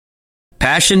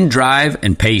Passion, drive,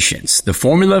 and patience. The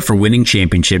formula for winning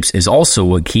championships is also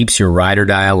what keeps your ride or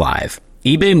die alive.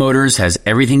 eBay Motors has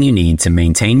everything you need to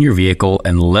maintain your vehicle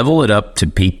and level it up to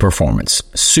peak performance.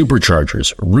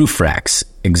 Superchargers, roof racks,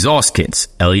 exhaust kits,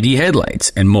 LED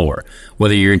headlights, and more.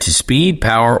 Whether you're into speed,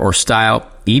 power, or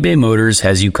style, eBay Motors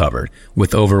has you covered.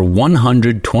 With over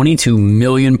 122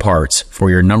 million parts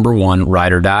for your number one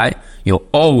ride or die, you'll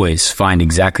always find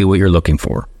exactly what you're looking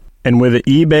for. And with an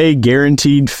eBay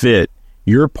Guaranteed Fit,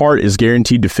 your part is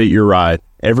guaranteed to fit your ride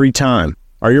every time,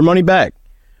 or your money back.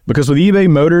 Because with eBay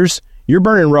Motors, you're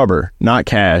burning rubber, not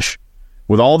cash.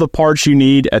 With all the parts you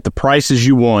need at the prices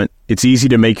you want, it's easy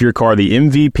to make your car the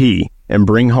MVP and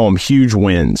bring home huge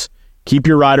wins. Keep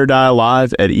your ride or die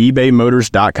alive at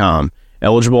ebaymotors.com.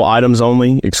 Eligible items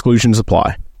only. Exclusions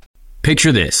apply.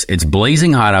 Picture this. It's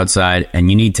blazing hot outside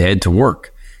and you need to head to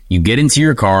work. You get into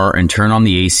your car and turn on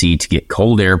the AC to get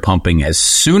cold air pumping as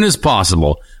soon as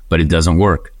possible, but it doesn't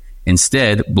work.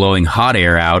 Instead, blowing hot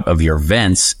air out of your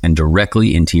vents and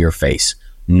directly into your face.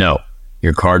 No,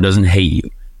 your car doesn't hate you.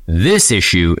 This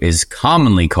issue is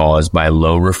commonly caused by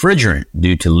low refrigerant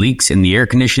due to leaks in the air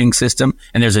conditioning system,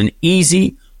 and there's an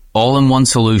easy, all-in-one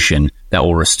solution that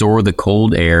will restore the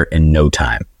cold air in no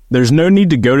time. There's no need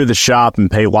to go to the shop and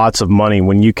pay lots of money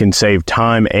when you can save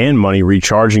time and money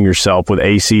recharging yourself with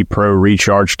AC Pro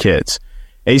Recharge Kits.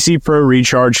 AC Pro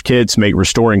Recharge Kits make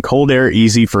restoring cold air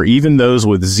easy for even those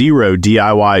with zero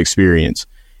DIY experience.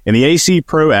 And the AC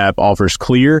Pro app offers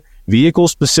clear,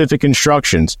 vehicle-specific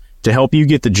instructions to help you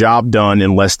get the job done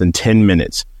in less than 10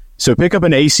 minutes. So pick up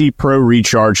an AC Pro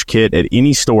Recharge Kit at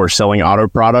any store selling auto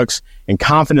products and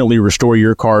confidently restore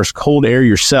your car's cold air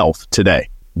yourself today.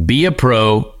 Be a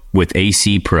pro with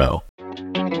AC Pro.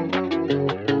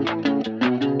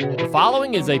 The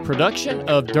following is a production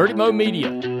of Dirty Mo Media.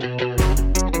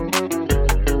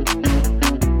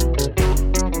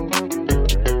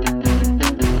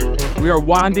 We are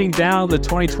winding down the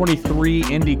 2023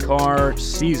 IndyCar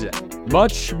season.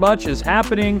 Much is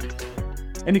happening.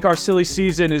 IndyCar silly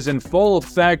season is in full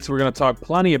effect. We're going to talk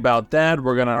plenty about that.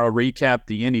 We're going to recap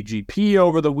the Indy GP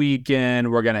over the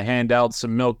weekend. We're going to hand out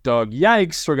some Milk Dog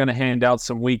Yikes. We're going to hand out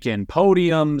some weekend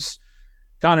podiums.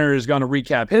 Connor is going to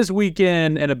recap his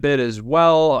weekend in a bit as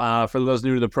well. For those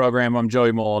new to the program, I'm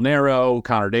Joey Molinaro.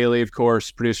 Connor Daly, of course.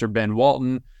 Producer Ben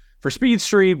Walton for Speed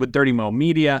Street with Dirty Mo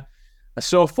Media.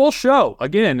 So a full show,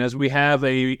 again, as we have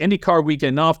a IndyCar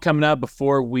weekend off coming up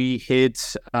before we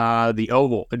hit the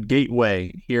Oval at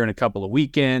Gateway here in a couple of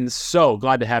weekends. So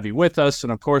glad to have you with us.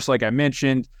 And, of course, like I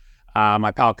mentioned, my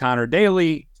pal Connor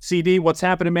Daly. CD, what's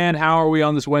happening, man? How are we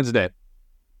on this Wednesday?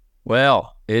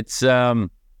 Well, it's been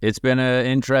an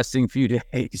interesting few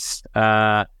days.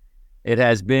 It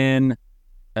has been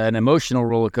an emotional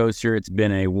roller coaster. It's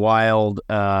been a wild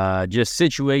just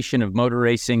situation of motor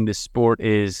racing. The sport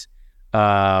is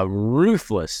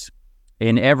ruthless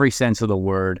in every sense of the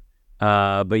word.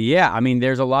 But yeah, I mean,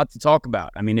 there's a lot to talk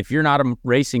about. I mean, if you're not a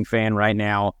racing fan right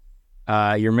now,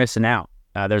 you're missing out.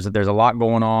 There's a lot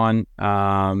going on.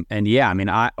 And yeah, I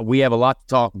mean, we have a lot to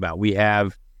talk about. We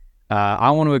have, I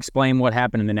want to explain what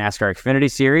happened in the NASCAR Xfinity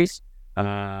Series.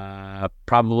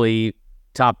 Probably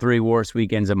top 3 worst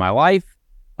weekends of my life.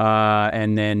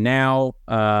 And then now,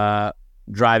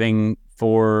 driving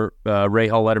for Ray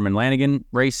Hall Letterman Lanigan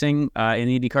Racing in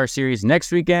the IndyCar Series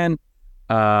next weekend.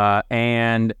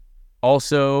 And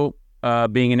also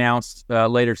being announced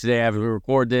later today after we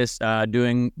record this,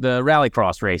 doing the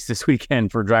Rallycross race this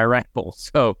weekend for Dry Ramble.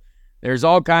 So there's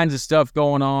all kinds of stuff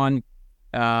going on.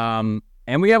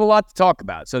 And we have a lot to talk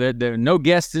about. So there are no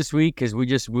guests this week because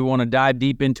we want to dive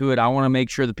deep into it. I want to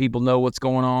make sure that people know what's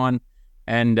going on.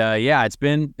 And yeah, it's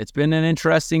been an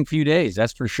interesting few days,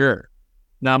 that's for sure.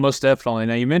 No, most definitely.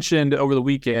 Now, you mentioned over the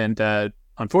weekend that,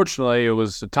 unfortunately, it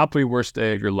was the top 3 worst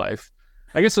day of your life.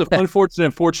 I guess it's an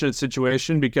unfortunate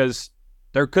situation because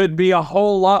there could be a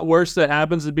whole lot worse that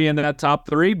happens to be in that top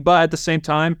 3, but at the same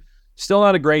time, still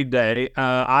not a great day.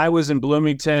 I was in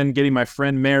Bloomington getting my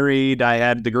friend married. I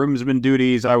had the groomsmen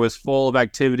duties. I was full of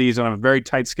activities on a very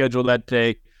tight schedule that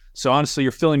day. So, honestly,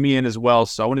 you're filling me in as well.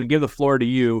 So, I wanted to give the floor to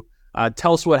you.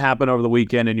 Tell us what happened over the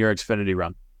weekend in your Xfinity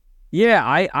run. Yeah,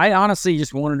 I honestly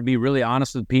just wanted to be really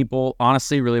honest with people.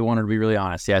 Honestly, really wanted to be really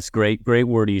honest. Yeah, it's great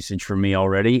word usage for me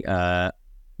already.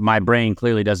 My brain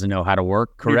clearly doesn't know how to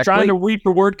work correctly. You're trying to weed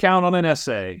your word count on an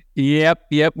essay.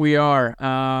 Yep, we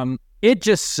are. It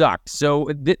just sucked. So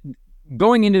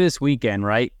going into this weekend,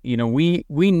 right, you know, we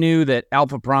knew that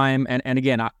Alpha Prime, and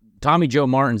again, Tommy Joe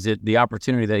Martin's, the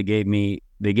opportunity that they gave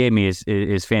me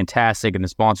is fantastic, and the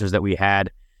sponsors that we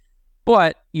had.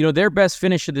 But, their best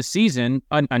finish of the season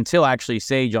until actually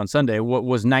Sage on Sunday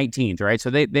was 19th, right? So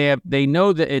they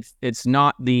know that it's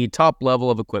not the top level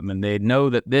of equipment. They know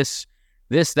that this,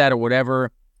 that, or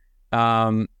whatever,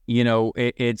 there's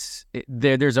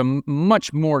a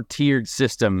much more tiered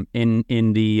system in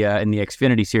the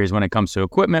Xfinity series when it comes to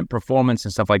equipment, performance,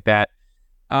 and stuff like that.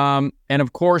 And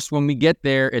of course, when we get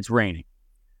there, it's raining.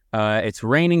 It's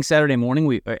raining Saturday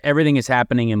morning. Everything is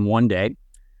happening in one day.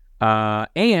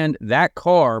 And that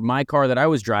car, my car that I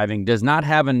was driving, does not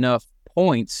have enough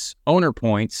points, owner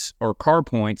points or car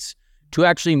points, to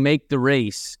actually make the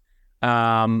race,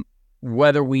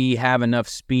 whether we have enough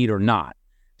speed or not.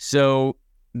 So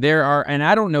there are, and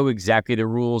I don't know exactly the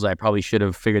rules. I probably should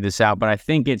have figured this out, but I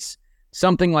think it's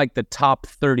something like the top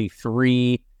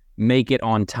 33 make it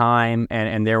on time.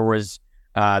 And there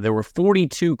were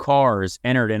 42 cars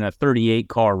entered in a 38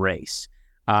 car race.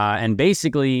 And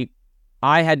basically,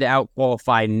 I had to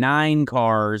outqualify 9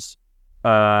 cars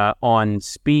on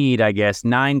speed, I guess,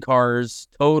 9 cars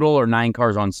total or 9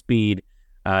 cars on speed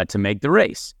to make the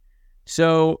race.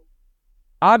 So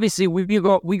obviously we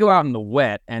go out in the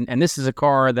wet, and this is a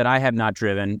car that I have not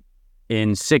driven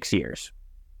in 6 years.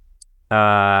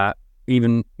 And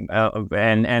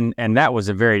that was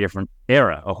a very different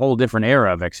era, a whole different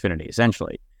era of Xfinity,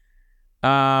 essentially.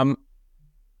 And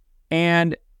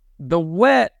the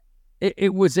wet,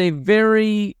 it was a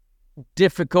very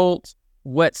difficult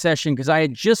wet session because I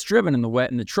had just driven in the wet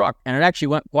in the truck, and it actually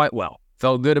went quite well.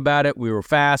 Felt good about it. We were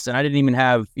fast, and I didn't even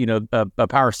have, a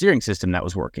power steering system that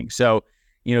was working. So,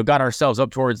 got ourselves up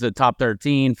towards the top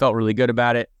 13, felt really good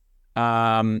about it.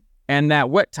 And that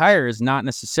wet tire is not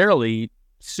necessarily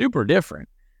super different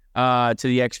to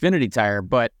the Xfinity tire,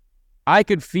 but I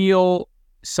could feel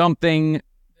something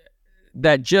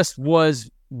that just was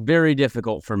very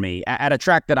difficult for me at a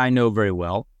track that I know very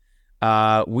well.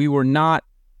 We were not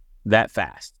that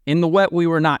fast. In the wet, we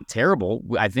were not terrible.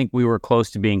 I think we were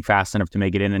close to being fast enough to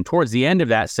make it in. And towards the end of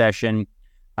that session,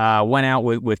 went out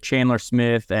with Chandler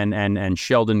Smith and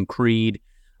Sheldon Creed,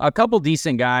 a couple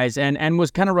decent guys, and was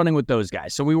kind of running with those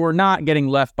guys. So we were not getting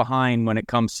left behind when it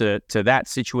comes to that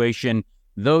situation,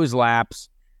 those laps.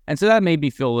 And so that made me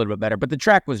feel a little bit better. But the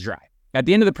track was dry. At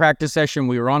the end of the practice session,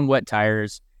 we were on wet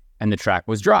tires, and the track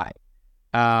was dry.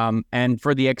 And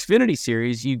for the Xfinity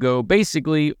series, you go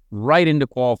basically right into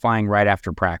qualifying right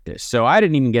after practice. So I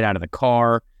didn't even get out of the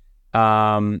car.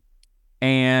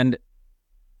 And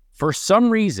for some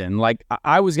reason, like,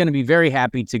 I was going to be very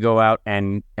happy to go out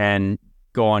and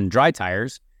go on dry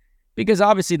tires, because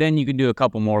obviously then you can do a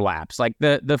couple more laps. Like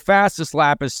the fastest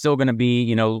lap is still going to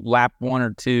be, lap 1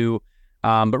 or 2.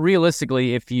 But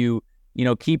realistically, if you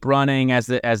keep running as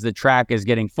the track is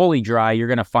getting fully dry, you're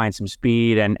going to find some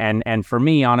speed. And for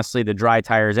me, honestly, the dry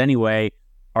tires anyway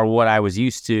are what I was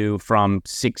used to from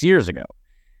 6 years ago.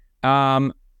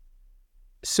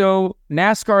 So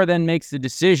NASCAR then makes the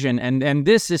decision, and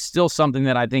this is still something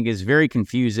that I think is very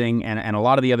confusing, and a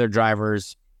lot of the other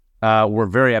drivers were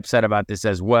very upset about this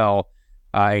as well,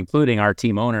 including our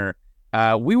team owner.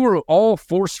 We were all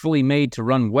forcefully made to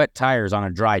run wet tires on a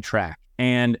dry track,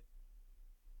 and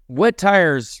wet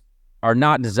tires are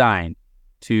not designed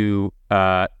to,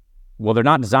 they're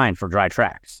not designed for dry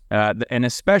tracks. And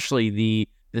especially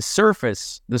the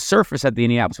surface at the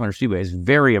Indianapolis Motor Speedway is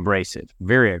very abrasive,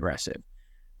 very aggressive.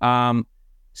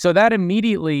 So that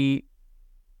immediately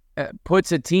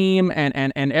puts a team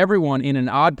and everyone in an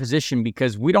odd position,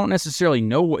 because we don't necessarily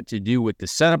know what to do with the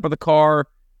setup of the car.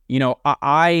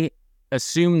 I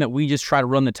assume that we just try to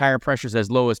run the tire pressures as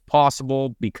low as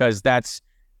possible, because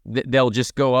they'll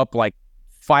just go up like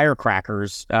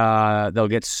firecrackers. They'll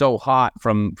get so hot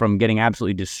from getting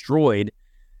absolutely destroyed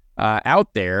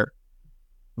out there.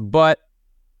 But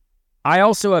I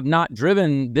also have not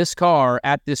driven this car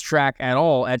at this track at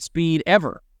all at speed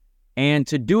ever. And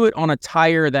to do it on a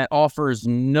tire that offers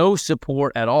no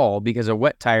support at all, because a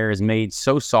wet tire is made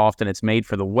so soft and it's made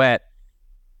for the wet,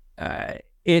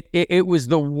 it was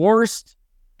the worst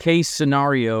case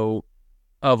scenario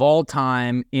of all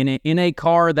time in a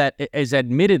car that is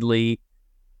admittedly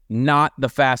not the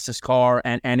fastest car,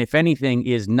 and if anything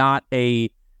is not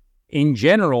in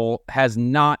general has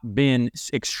not been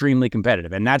extremely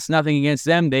competitive. And that's nothing against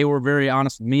them. They were very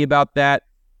honest with me about that.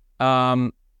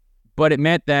 But it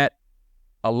meant that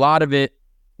a lot of it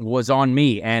was on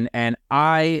me, and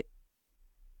I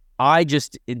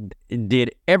just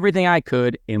did everything I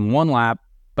could in one lap,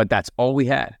 but that's all we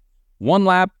had. One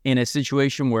lap in a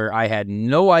situation where I had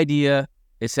no idea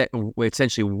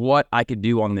essentially what I could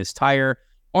do on this tire.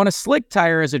 On a slick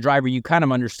tire, as a driver, you kind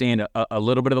of understand a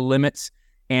little bit of the limits.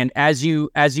 And as you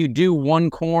do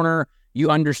one corner, You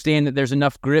understand that there's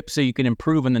enough grip so you can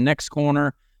improve in the next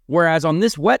corner. Whereas on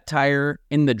this wet tire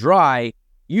in the dry,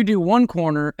 you do one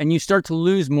corner and you start to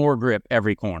lose more grip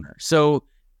every corner. So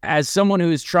as someone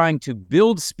who is trying to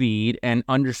build speed and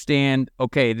understand,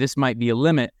 okay, this might be a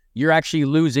limit, you're actually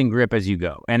losing grip as you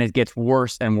go. And it gets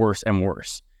worse and worse and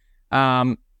worse.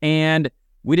 And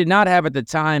we did not have at the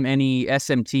time any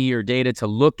SMT or data to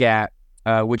look at,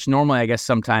 which normally I guess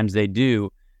sometimes they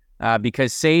do,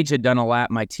 because Sage had done a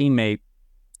lap, my teammate,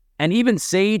 and even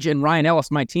Sage and Ryan Ellis,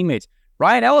 my teammates.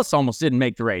 Ryan Ellis almost didn't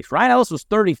make the race. Ryan Ellis was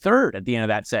 33rd at the end of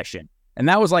that session, and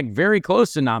that was like very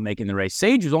close to not making the race.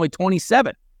 Sage was only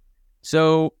 27th.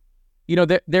 So,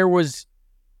 there was,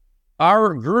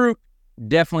 our group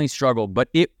definitely struggled, but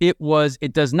it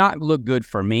does not look good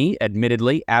for me,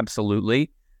 admittedly,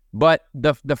 absolutely. But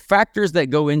the factors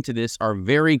that go into this are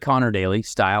very Connor Daly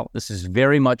style. This is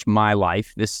very much my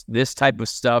life. This type of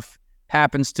stuff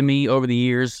happens to me over the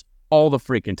years all the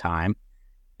freaking time.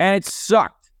 And it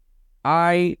sucked.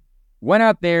 I went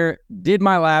out there, did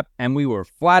my lap, and we were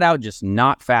flat out just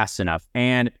not fast enough.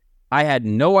 And I had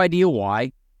no idea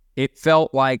why. It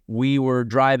felt like we were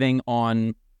driving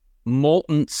on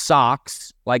molten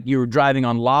socks, like you were driving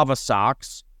on lava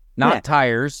socks, not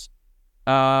tires.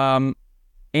 And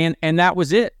that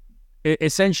was it.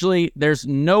 Essentially, there's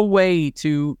no way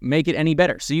to make it any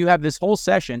better. So you have this whole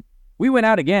session. We went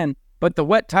out again, but the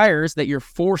wet tires that you're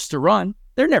forced to run,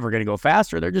 they're never going to go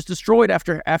faster. They're just destroyed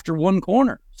after one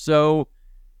corner. So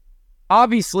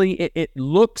obviously, it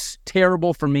looks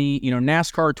terrible for me.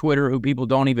 NASCAR Twitter, who people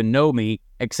don't even know me,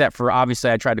 except for obviously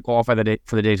I tried to qualify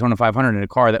for the Daytona 500 in a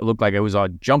car that looked like it was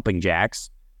on jumping jacks.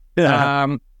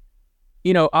 I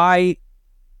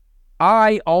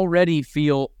already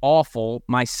feel awful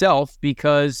myself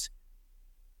because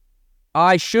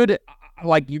I should,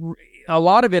 a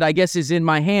lot of it, I guess, is in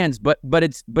my hands, but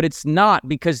it's not,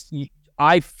 because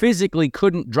I physically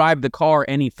couldn't drive the car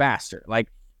any faster. Like,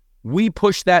 we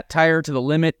pushed that tire to the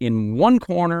limit in one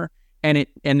corner, and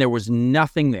there was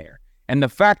nothing there. And the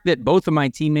fact that both of my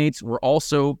teammates were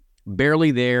also barely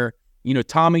there.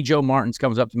 Tommy Joe Martins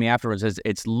comes up to me afterwards and says,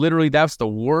 that's the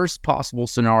worst possible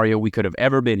scenario we could have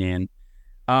ever been in.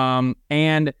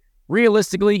 And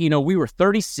realistically, we were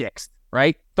 36th,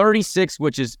 right? 36th,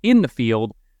 which is in the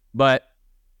field, but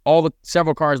all the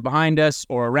several cars behind us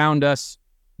or around us,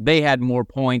 they had more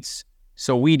points,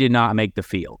 so we did not make the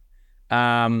field.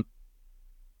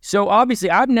 So obviously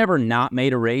I've never not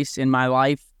made a race in my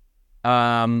life.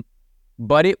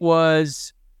 But it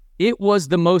was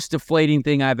the most deflating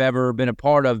thing I've ever been a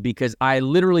part of, because I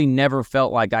literally never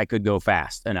felt like I could go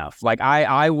fast enough. Like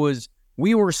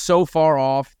we were so far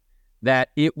off that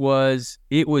it was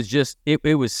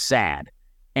sad.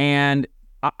 And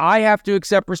I have to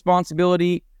accept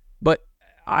responsibility, but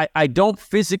I don't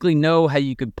physically know how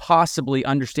you could possibly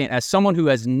understand, as someone who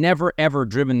has never ever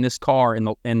driven this car in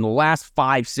the last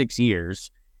 5-6 years,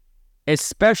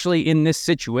 especially in this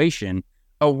situation,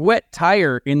 a wet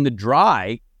tire in the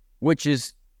dry, which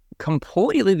is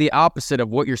completely the opposite of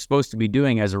what you're supposed to be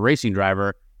doing as a racing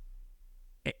driver.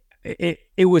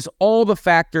 It was all the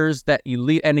factors that you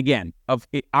lead. And again,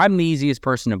 I'm the easiest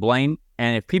person to blame.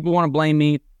 And if people want to blame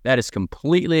me, that is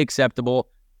completely acceptable.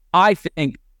 I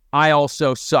think I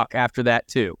also suck after that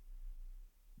too.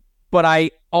 But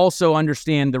I also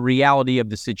understand the reality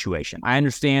of the situation. I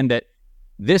understand that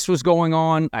this was going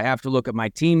on. I have to look at my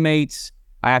teammates.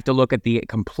 I have to look at the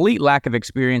complete lack of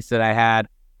experience that I had.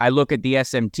 I look at the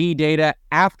SMT data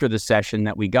after the session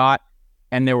that we got,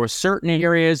 and there were certain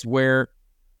areas where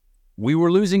we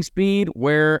were losing speed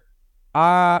where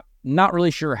not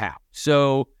really sure how.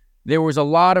 So there was a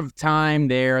lot of time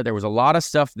there. There was a lot of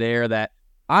stuff there that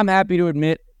I'm happy to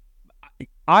admit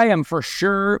I am for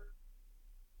sure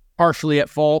partially at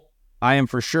fault. I am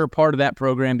for sure part of that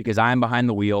program because I am behind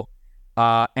the wheel.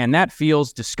 And that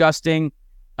feels disgusting.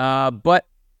 But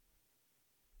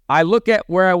I look at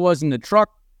where I was in the truck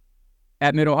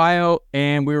at Mid-Ohio,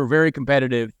 and we were very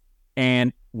competitive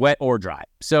and wet or dry.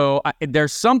 So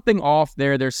there's something off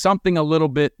there. There's something a little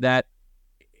bit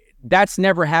that's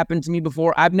never happened to me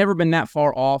before. I've never been that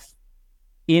far off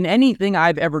in anything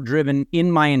I've ever driven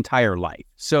in my entire life.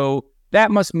 So that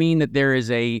must mean that there is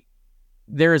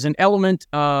an element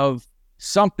of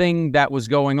something that was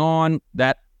going on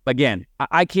that, again,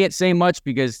 I can't say much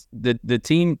because the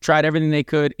team tried everything they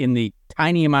could in the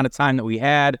tiny amount of time that we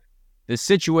had. The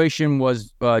situation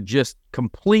was just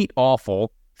complete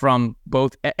awful from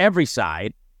every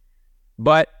side.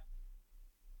 But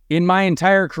in my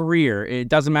entire career, it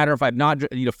doesn't matter if I've not,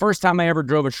 the first time I ever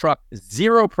drove a truck,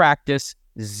 0 practice,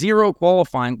 0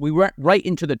 qualifying. We went right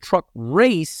into the truck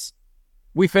race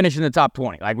we finish in the top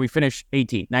 20. Like we finish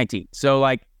 18, 19. So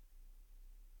like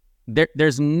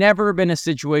there's never been a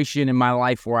situation in my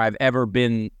life where I've ever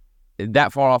been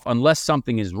that far off unless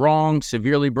something is wrong,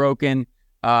 severely broken.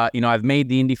 I've made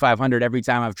the Indy 500 every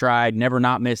time I've tried, never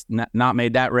not missed, not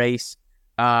made that race.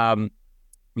 Even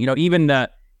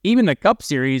the Cup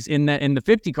Series in the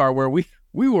 50 car where we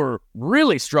were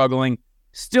really struggling,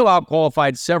 still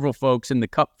out-qualified several folks in the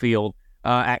Cup field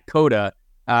at COTA,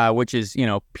 which is,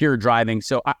 pure driving.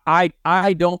 So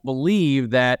I don't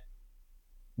believe that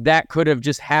could have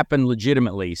just happened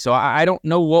legitimately. So I don't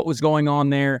know what was going on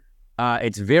there.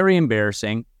 It's very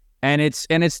embarrassing, and it's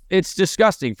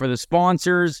disgusting for the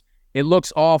sponsors. It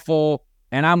looks awful,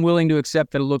 and I'm willing to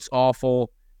accept that it looks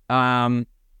awful. And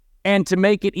to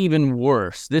make it even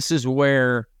worse, this is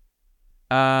where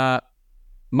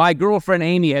my girlfriend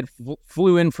Amy had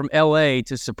flew in from LA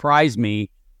to surprise me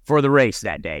for the race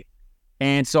that day.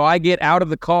 And so I get out of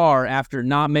the car after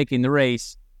not making the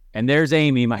race, and there's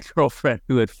Amy, my girlfriend,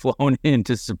 who had flown in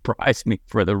to surprise me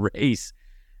for the race.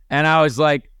 And I was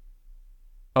like,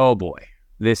 oh boy,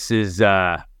 this is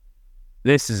an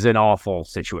awful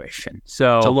situation.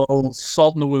 So it's a little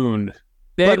salt in the wound.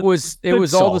 It was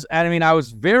all this. I mean, I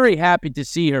was very happy to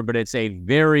see her, but it's a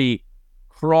very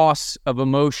cross of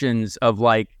emotions of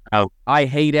like, I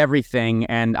hate everything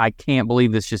and I can't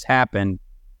believe this just happened.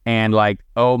 And like,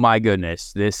 oh my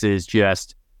goodness, this is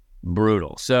just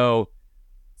brutal. So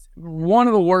one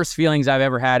of the worst feelings I've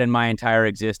ever had in my entire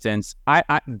existence. I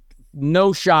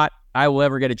no shot I will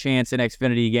ever get a chance in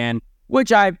Xfinity again,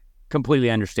 which I completely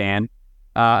understand,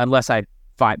 unless I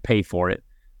pay for it.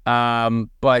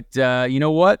 But you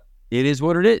know what? It is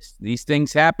what it is. These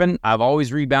things happen. I've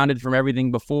always rebounded from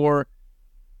everything before,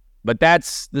 but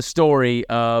that's the story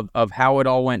of how it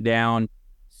all went down.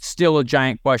 Still a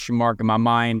giant question mark in my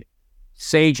mind.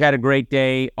 Sage had a great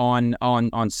day on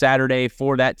Saturday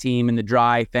for that team in the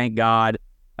dry. Thank God.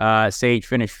 Sage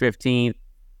finished 15th.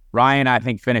 Ryan, I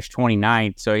think, finished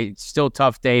 29th. So it's still a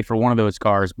tough day for one of those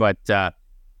cars. But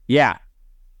yeah,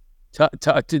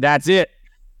 that's it.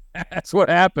 That's what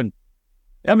happened.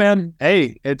 Yeah, man.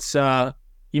 Hey, it's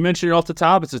you mentioned it off the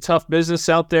top. It's a tough business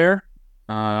out there.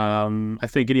 I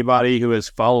think anybody who has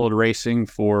followed racing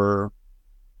for,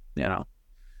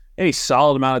 any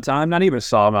solid amount of time, not even a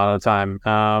solid amount of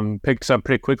time, picks up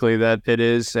pretty quickly that it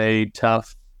is a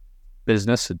tough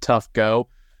business, a tough go.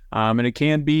 And it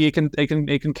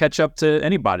can catch up to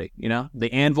anybody. The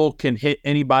anvil can hit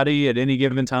anybody at any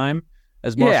given time,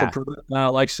 as Marshall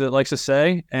likes to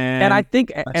say. And I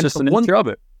think that's just the nature of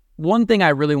it. One thing I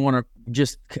really want to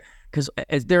just, because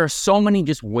there are so many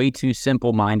just way too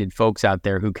simple-minded folks out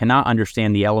there who cannot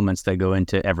understand the elements that go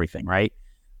into everything, right?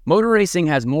 Motor racing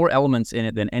has more elements in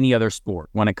it than any other sport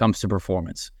when it comes to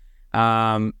performance.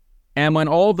 And when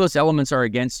all of those elements are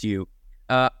against you,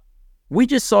 we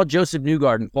just saw Joseph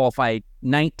Newgarden qualify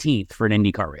 19th for an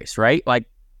IndyCar race, right? Like,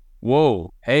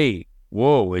 whoa,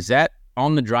 is that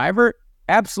on the driver?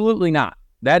 Absolutely not.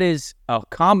 That is a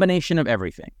combination of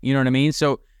everything. You know what I mean?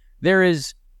 So there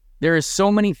is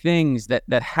so many things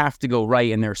that have to go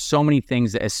right, and there are so many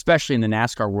things that, especially in the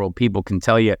NASCAR world, people can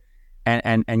tell you,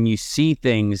 and you see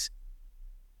things.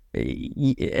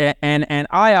 And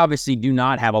I obviously do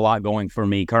not have a lot going for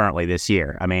me currently this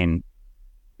year. I mean,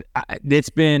 it's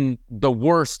been the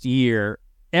worst year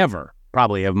ever,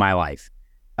 probably, of my life.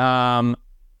 And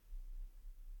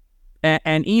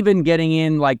even getting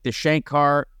in like the Shank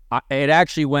car, it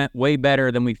actually went way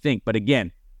better than we think. But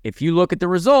again, if you look at the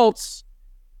results,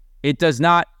 it does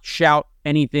not shout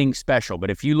anything special.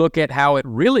 But if you look at how it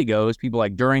really goes, people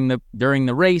like during the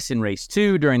race in race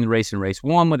 2, during the race in race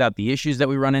 1, without the issues that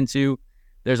we run into,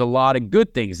 there's a lot of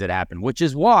good things that happen, which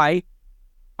is why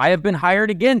I have been hired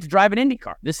again to drive an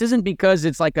IndyCar. This isn't because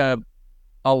it's like a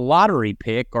lottery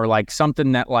pick or like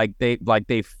something that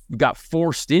they got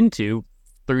forced into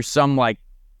through some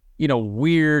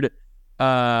weird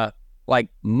like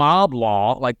mob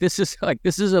law. Like this is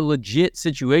a legit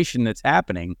situation that's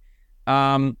happening.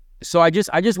 So I just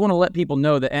want to let people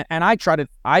know that, and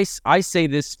I say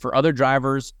this for other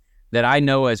drivers that I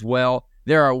know as well.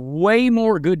 There are way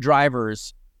more good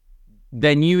drivers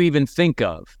than you even think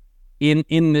of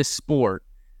in this sport,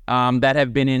 that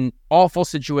have been in awful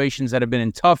situations, that have been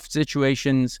in tough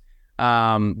situations,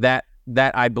 that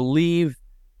I believe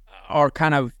are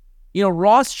kind of,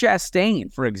 Ross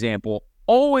Chastain, for example,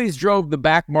 always drove the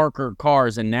back marker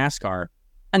cars in NASCAR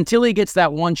until he gets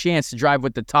that one chance to drive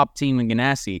with the top team in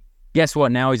Ganassi. Guess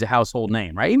what? Now he's a household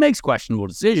name, right? He makes questionable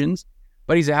decisions,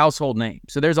 but he's a household name.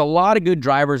 So there's a lot of good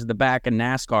drivers at the back in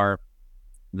NASCAR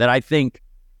that I think,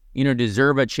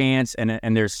 deserve a chance.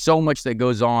 And there's so much that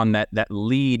goes on that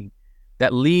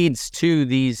that leads to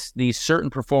these certain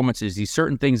performances, these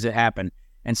certain things that happen.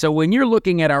 And so when you're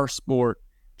looking at our sport,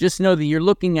 just know that you're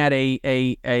looking at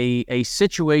a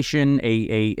situation,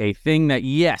 a thing that,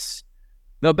 yes,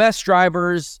 the best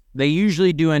drivers, they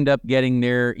usually do end up getting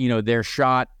their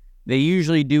shot. They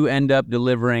usually do end up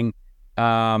delivering.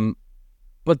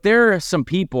 But there are some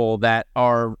people that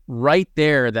are right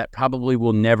there that probably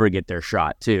will never get their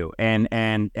shot too. And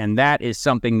that is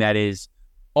something that is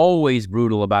always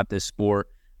brutal about this sport.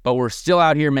 But we're still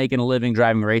out here making a living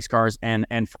driving race cars. And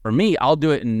for me, I'll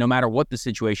do it no matter what the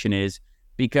situation is,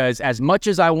 because as much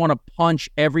as I want to punch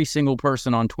every single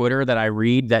person on Twitter that I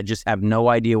read that just have no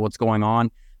idea what's going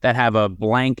on, that have a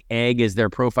blank egg as their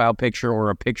profile picture or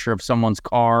a picture of someone's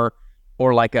car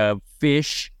or like a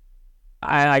fish,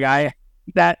 it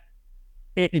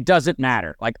doesn't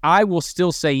matter. Like, I will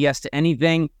still say yes to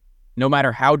anything, no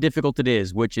matter how difficult it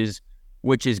is, which is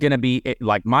going to be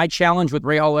like my challenge with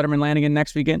Rahal Letterman Lanigan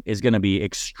next weekend is going to be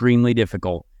extremely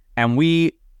difficult. And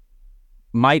we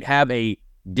might have a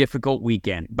difficult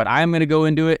weekend, but I'm going to go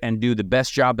into it and do the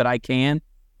best job that I can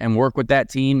and work with that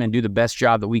team and do the best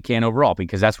job that we can overall,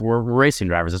 because that's where we're racing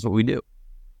drivers. That's what we do.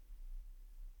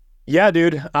 Yeah,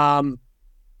 dude.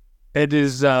 It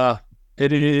is, that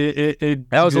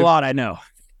was a lot, I know.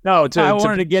 No, I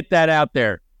wanted to get that out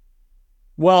there.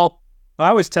 Well, I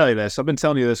always tell you this. I've been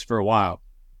telling you this for a while.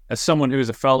 As someone who is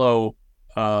a fellow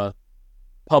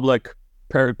public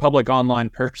online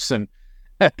person,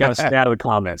 gotta stay out of the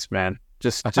comments, man.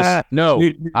 Just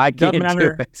no, I can't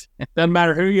do it. Doesn't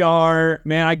matter who you are,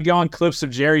 man. I go on clips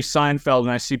of Jerry Seinfeld and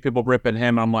I see people ripping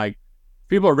him. I'm like,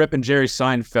 people are ripping Jerry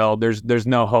Seinfeld. There's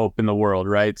no hope in the world,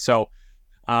 right? So,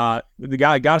 the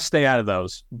guy got to stay out of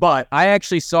those. But I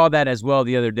actually saw that as well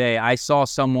the other day. I saw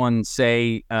someone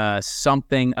say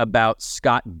something about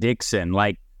Scott Dixon,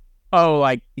 like, oh,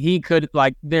 like he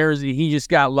just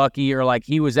got lucky, or like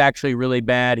he was actually really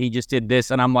bad. He just did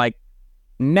this, and I'm like,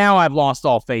 now I've lost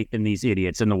all faith in these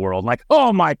idiots in the world. Like,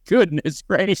 oh my goodness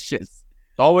gracious, it's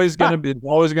always gonna be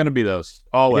those.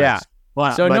 Always. Yeah.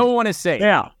 So no one is safe.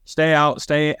 Yeah. Stay out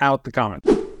the comments.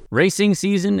 Racing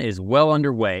season is well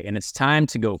underway, and it's time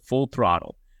to go full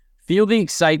throttle. Feel the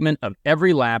excitement of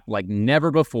every lap like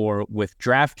never before with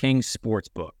DraftKings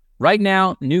Sportsbook. Right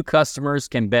now, new customers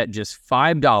can bet just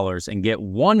 $5 and get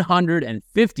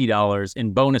 $150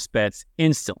 in bonus bets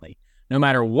instantly, no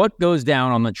matter what goes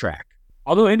down on the track.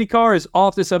 Although IndyCar is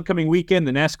off this upcoming weekend,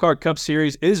 the NASCAR Cup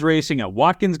Series is racing at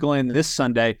Watkins Glen this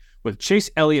Sunday, with Chase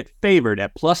Elliott favored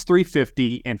at plus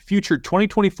 350 and future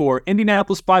 2024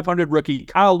 Indianapolis 500 rookie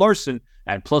Kyle Larson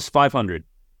at plus 500.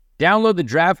 Download the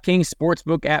DraftKings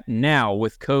Sportsbook app now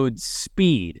with code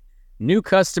SPEED. New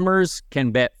customers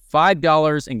can bet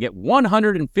 $5 and get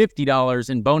 $150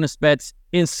 in bonus bets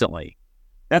instantly.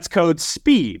 That's code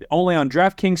SPEED, only on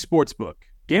DraftKings Sportsbook.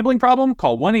 Gambling problem?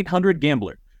 Call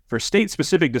 1-800-GAMBLER. For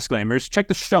state-specific disclaimers, check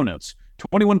the show notes.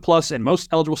 21 plus in most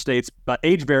eligible states, but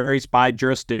age varies by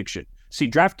jurisdiction. See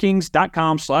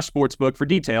DraftKings.com/sportsbook for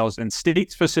details and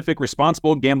state-specific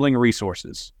responsible gambling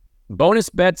resources. Bonus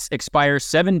bets expire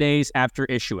 7 days after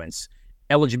issuance.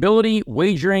 Eligibility,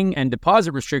 wagering, and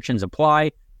deposit restrictions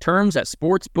apply. Terms at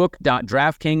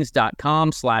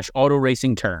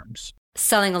sportsbook.draftkings.com/autoracing terms.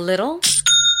 Selling a little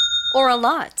or a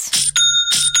lot?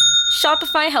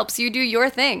 Shopify helps you do your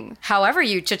thing, however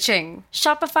you cha-ching.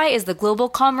 Shopify is the global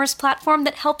commerce platform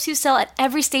that helps you sell at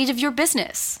every stage of your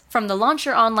business. From the launch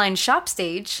your online shop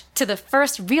stage, to the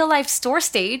first real-life store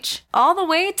stage, all the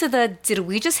way to the did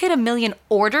we just hit 1 million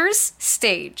orders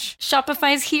stage.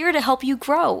 Shopify is here to help you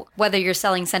grow. Whether you're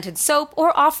selling scented soap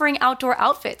or offering outdoor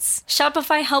outfits,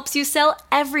 Shopify helps you sell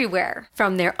everywhere.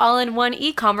 From their all-in-one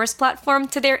e-commerce platform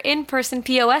to their in-person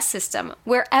POS system,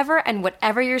 wherever and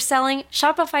whatever you're selling,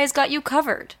 Shopify's got you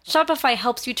covered. Shopify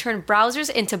helps you turn browsers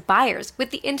into buyers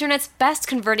with the internet's best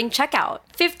converting checkout.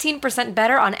 15%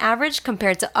 better on average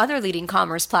compared to other leading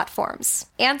commerce platforms.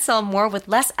 And sell more with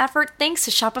less effort thanks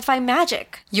to Shopify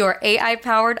Magic, your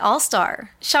AI-powered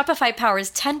all-star. Shopify powers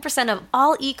 10% of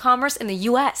all e-commerce in the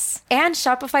US. And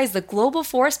Shopify is the global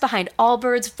force behind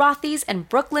Allbirds, Rothy's, and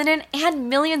Brooklinen, and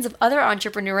millions of other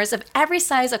entrepreneurs of every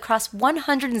size across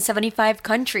 175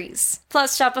 countries.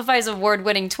 Plus, Shopify's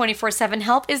award-winning 24/7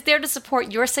 help is there to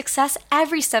support your success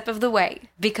every step of the way.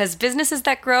 Because businesses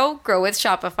that grow with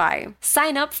Shopify.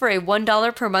 Sign up for a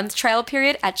 $1 per month trial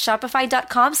period at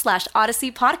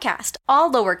shopify.com/Odyssey Podcast,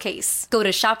 all lowercase. Go to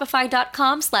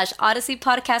shopify.com/Odyssey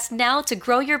Podcast now to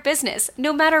grow your business,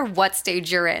 no matter what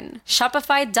stage you're in.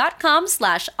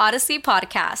 Shopify.com/Odyssey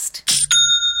Podcast.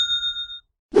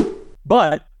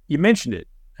 But you mentioned it.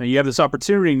 And you have this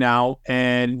opportunity now,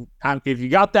 and if you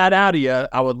got that out of you,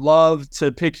 I would love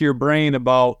to pick your brain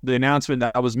about the announcement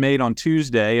that was made on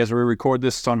Tuesday as we record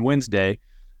this on Wednesday,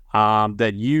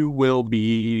 that you will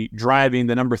be driving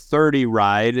the number 30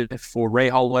 ride for Ray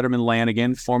Hall Letterman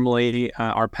Lanigan. Formerly,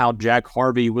 our pal Jack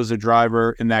Harvey was a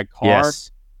driver in that car. Yes.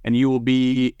 And you will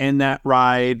be in that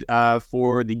ride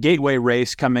for the Gateway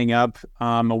race coming up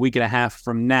a week and a half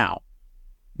from now.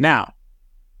 Now,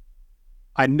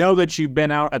 I know that you've been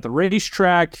out at the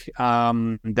racetrack,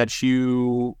 that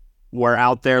you were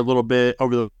out there a little bit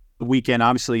over the weekend,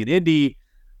 obviously in Indy.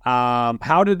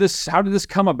 How did this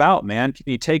come about, man? Can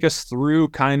you take us through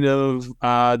kind of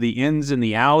the ins and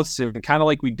the outs, and kind of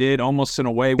like we did almost in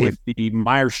a way with the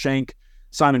Meyer-Shank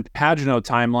Simon Pagenaud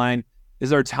timeline? Is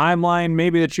there a timeline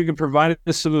maybe that you can provide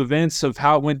us some events of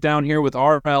how it went down here with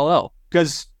RLL?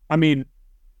 Because I mean,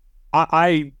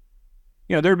 I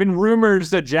there have been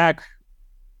rumors that Jack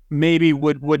maybe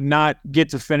would not get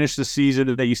to finish the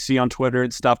season that you see on Twitter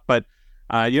and stuff. But,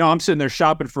 I'm sitting there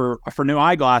shopping for new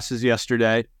eyeglasses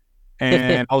yesterday,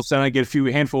 and all of a sudden I get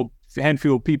a handful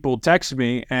of people text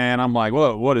me, and I'm like,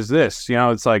 whoa, what is this?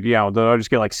 It's like, I just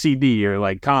get like CD or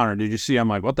like, Connor, did you see? I'm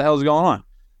like, what the hell is going on?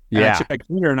 And I check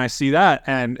here and I see that,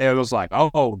 and it was like,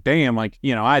 oh damn, like,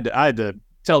 I had to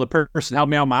tell the person help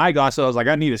me out with my eyeglasses. I was like,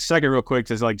 I need a second real quick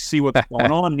to like see what's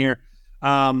going on here.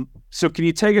 So can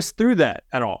you take us through that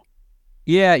at all?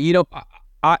 Yeah,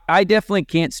 I definitely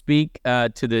can't speak to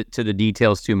the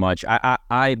details too much.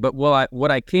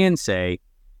 What I can say,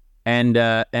 and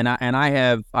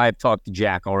I've talked to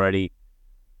Jack already.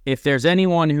 If there's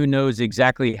anyone who knows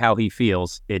exactly how he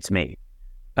feels, it's me.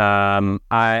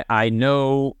 I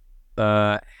know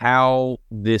how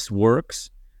this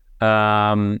works.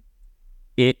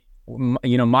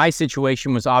 My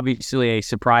situation was obviously a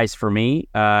surprise for me.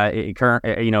 And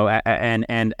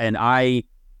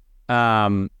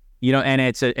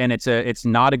it's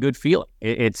not a good feeling.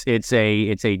 It's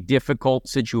a difficult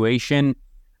situation.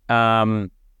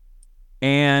 And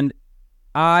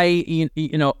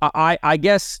I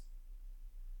guess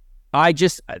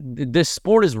this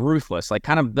sport is ruthless. Like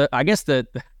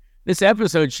this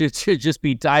episode should just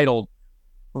be titled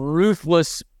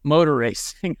Ruthless Motor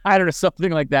Racing. I don't know,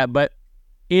 something like that. But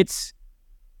it's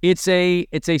a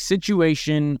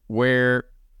situation where,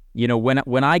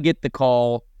 when I get the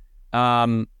call,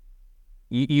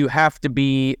 you have to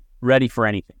be ready for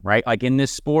anything, right? Like in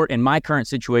this sport, in my current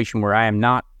situation where I am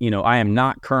not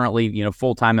currently,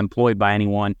 full-time employed by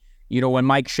anyone, when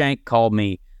Mike Shank called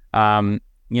me,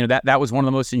 that was one of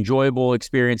the most enjoyable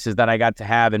experiences that I got to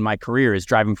have in my career, is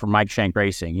driving for Mike Shank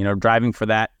Racing, driving for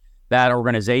that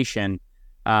organization.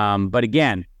 But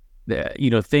again,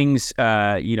 things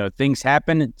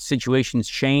happen, situations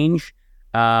change.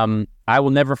 I will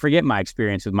never forget my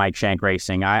experience with Mike Shank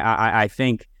Racing. I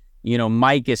think,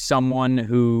 Mike is someone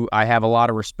who I have a lot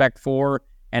of respect for.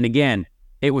 And again,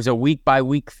 it was a week by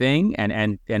week thing,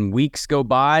 and weeks go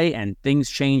by and things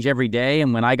change every day.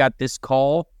 And when I got this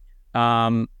call,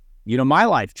 my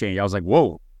life changed. I was like,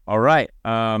 whoa, all right.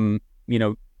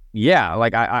 Yeah,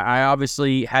 like I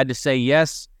obviously had to say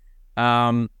yes.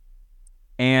 And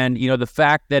the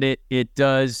fact that it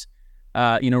does,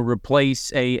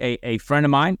 replace a friend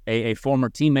of mine, a former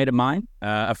teammate of mine,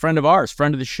 a friend of ours,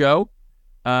 friend of the show,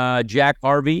 Jack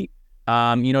Harvey,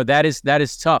 that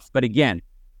is tough. But again,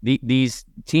 these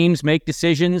teams make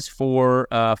decisions for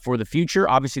the future.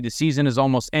 Obviously, the season is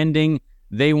almost ending.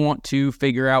 They want to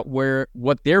figure out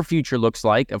what their future looks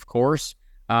like, of course.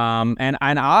 And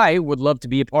I would love to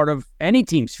be a part of any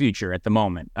team's future at the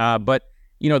moment. But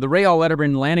the Ray Hall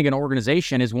Letterman Lanigan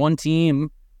organization is one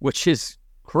team, which is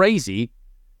crazy.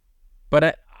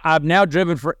 But I've now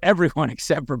driven for everyone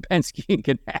except for Penske and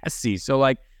Ganassi. So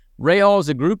like, Ray Hall is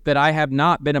a group that I have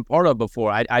not been a part of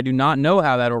before. I do not know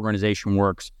how that organization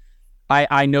works.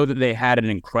 I know that they had an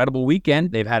incredible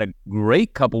weekend. They've had a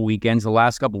great couple weekends, the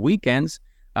last couple weekends.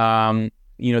 Their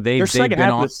second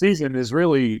half of the season is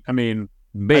really, big.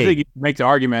 I think you can make the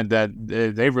argument that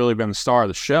they've really been the star of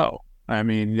the show. I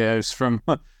mean, it's from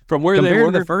where compared they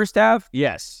were to the first half.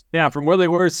 Yes, yeah, from where they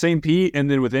were at St. Pete,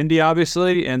 and then with Indy,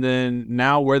 obviously, and then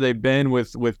now where they've been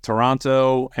with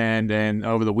Toronto, and then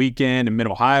over the weekend in Mid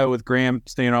Ohio with Graham,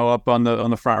 up on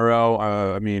the front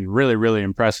row. Really, really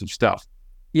impressive stuff.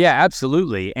 Yeah,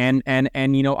 absolutely. And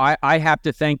I have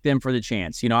to thank them for the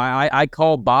chance. I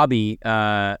called Bobby,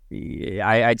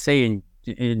 I'd say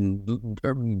in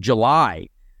July,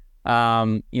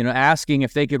 asking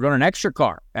if they could run an extra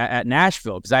car at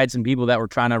Nashville, because I had some people that were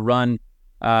trying to run,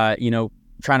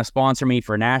 trying to sponsor me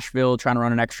for Nashville, trying to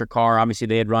run an extra car. Obviously,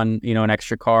 they had run, an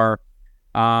extra car.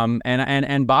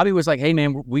 And Bobby was like, "Hey,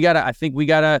 man, we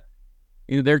gotta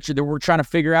we're trying to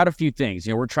figure out a few things.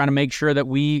 We're trying to make sure that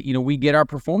we get our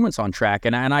performance on track.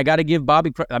 And I got to give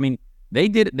Bobby, I mean,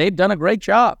 they've done a great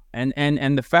job.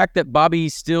 And the fact that Bobby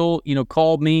still,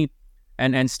 called me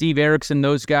and Steve Erickson,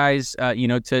 those guys,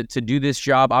 to do this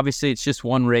job. Obviously, it's just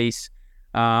one race,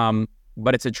 but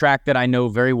it's a track that I know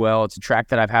very well. It's a track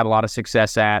that I've had a lot of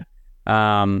success at.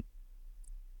 I'm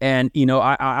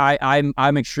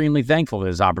extremely thankful for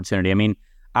this opportunity. I mean,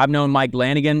 I've known Mike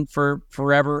Lanigan for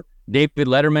forever. David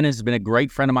Letterman has been a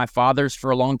great friend of my father's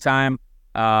for a long time.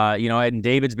 And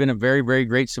David's been a very, very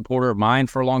great supporter of mine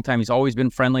for a long time. He's always been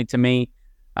friendly to me.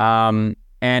 And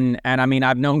I mean,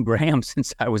 I've known Graham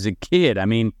since I was a kid. I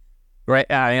mean,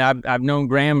 I've known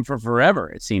Graham for forever.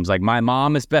 It seems like my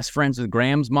mom is best friends with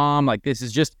Graham's mom. Like, this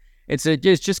is just, it's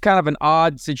just kind of an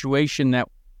odd situation that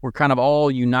we're kind of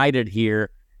all united here.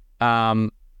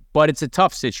 But it's a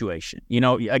tough situation.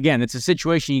 Again, it's a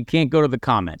situation you can't go to the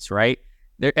comments, right?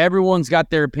 Everyone's got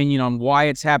their opinion on why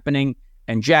it's happening,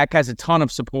 and Jack has a ton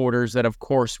of supporters that, of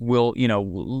course, will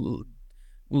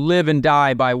live and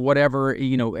die by whatever.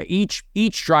 Each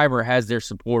driver has their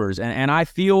supporters, and I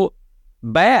feel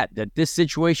bad that this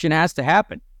situation has to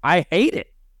happen. I hate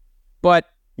it, but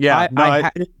yeah,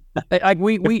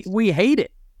 we hate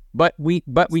it, but we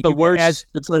the worst.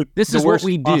 It's like this is what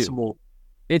we do. Possible.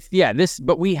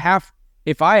 But we have.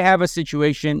 If I have a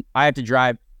situation, I have to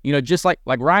drive. Just like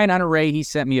Ryan Hunter-Ray, he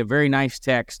sent me a very nice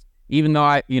text. Even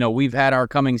though we've had our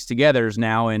comings togethers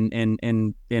now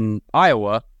in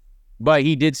Iowa, but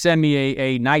he did send me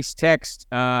a nice text.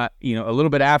 A little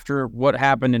bit after what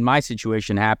happened in my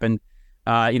situation happened.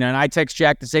 And I text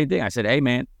Jack the same thing. I said, "Hey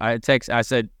man," I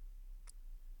said,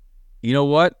 "You know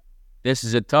what? This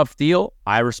is a tough deal.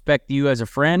 I respect you as a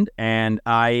friend, and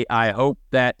I hope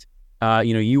that."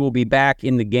 You will be back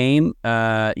in the game,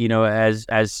 as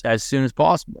soon as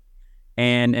possible.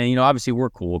 And obviously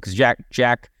we're cool because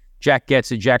Jack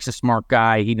gets it. Jack's a smart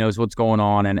guy. He knows what's going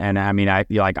on. And I mean,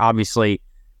 obviously,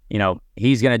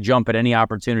 he's going to jump at any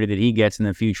opportunity that he gets in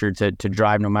the future to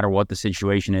drive no matter what the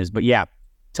situation is. But yeah,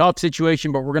 tough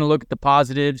situation, but we're going to look at the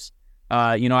positives.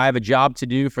 I have a job to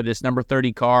do for this number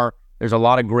 30 car. There's a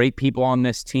lot of great people on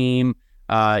this team.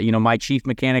 My chief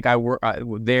mechanic, I work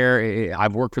there.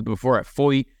 I've worked with before at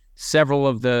Foy. Several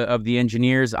of the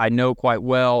engineers I know quite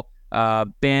well.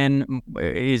 Ben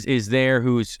is there,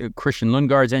 who's Christian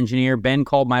Lundgaard's engineer. Ben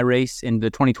called my race in the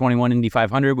 2021 Indy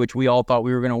 500, which we all thought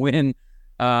we were going to win.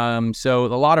 So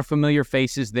a lot of familiar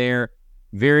faces there.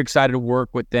 Very excited to work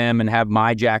with them and have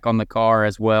my Jack on the car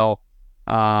as well.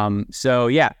 So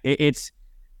yeah, it's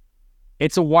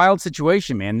a wild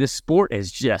situation, man. This sport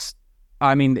is just,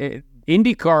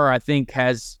 IndyCar, I think,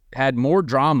 has had more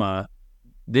drama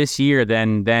this year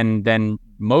than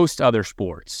most other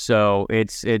sports. So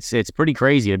it's pretty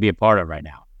crazy to be a part of right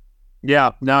now.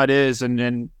 Yeah, no, it is,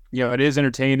 and it is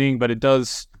entertaining, but it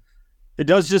does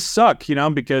just suck,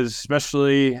 because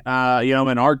especially in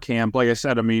our camp, like I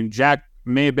said, Jack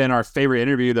may have been our favorite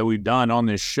interview that we've done on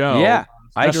this show. Yeah,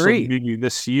 I agree.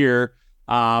 This year.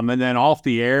 And then off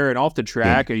the air and off the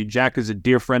track, Jack is a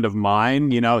dear friend of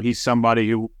mine. He's somebody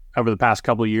who, over the past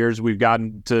couple of years, we've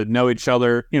gotten to know each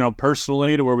other,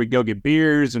 personally, to where we go get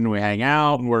beers and we hang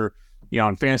out, and we're,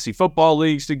 in fantasy football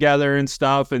leagues together and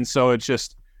stuff. And so it's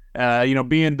just,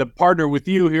 being the partner with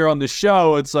you here on the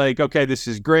show, it's like, okay, this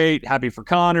is great. Happy for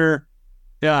Connor.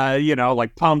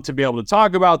 Pumped to be able to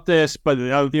talk about this. But,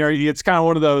 it's kind of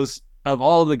one of those, of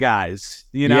all the guys,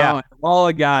 all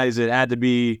the guys, it had to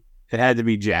be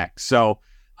Jack. So,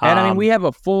 and I have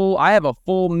a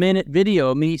full minute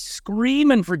video of me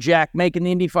screaming for Jack making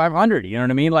the Indy 500. You know what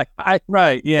I mean?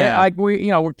 Right. Yeah.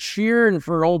 We're cheering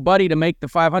for old buddy to make the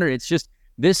 500. It's just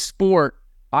this sport.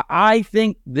 I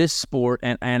think this sport,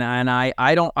 and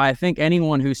I think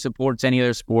anyone who supports any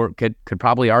other sport could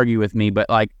probably argue with me, but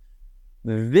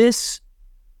this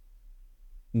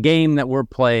game that we're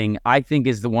playing, I think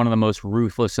is one of the most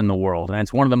ruthless in the world, and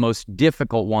it's one of the most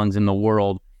difficult ones in the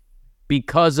world.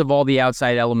 Because of all the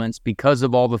outside elements, because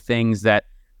of all the things that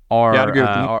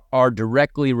are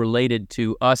directly related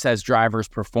to us as drivers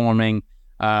performing,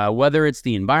 whether it's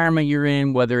the environment you're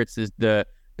in, whether it's the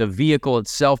vehicle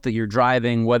itself that you're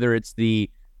driving, whether it's the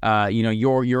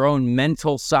your own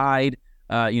mental side.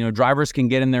 Drivers can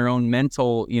get in their own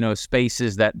mental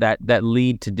spaces that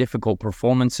lead to difficult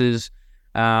performances,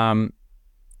 and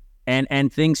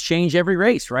things change every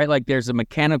race, right? Like there's a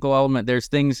mechanical element, there's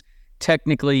things.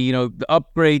 Technically, the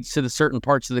upgrades to the certain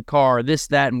parts of the car, this,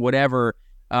 that, and whatever.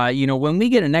 When we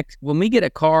get a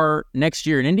car next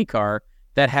year, an IndyCar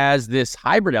that has this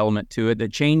hybrid element to it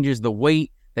that changes the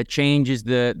weight, that changes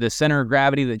the center of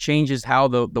gravity, that changes how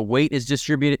the weight is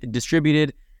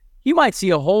distributed, you might see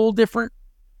a whole different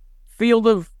field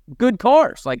of good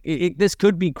cars. Like this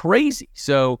could be crazy.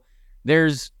 So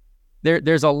there's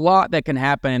a lot that can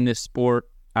happen in this sport.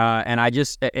 And I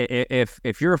just,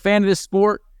 if you're a fan of this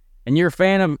sport and you're a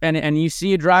fan of, and you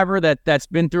see a driver that's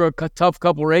been through a tough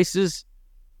couple races,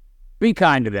 be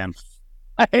kind to them.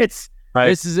 This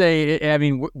is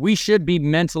we should be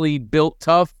mentally built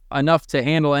tough enough to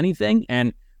handle anything. And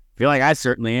I feel like I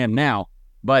certainly am now,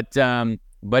 but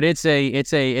it's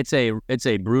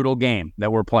a brutal game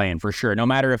that we're playing for sure. No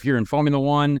matter if you're in Formula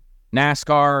One,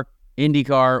 NASCAR,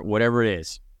 IndyCar, whatever it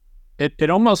is. It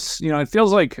almost, it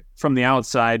feels like from the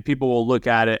outside, people will look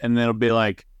at it and they'll be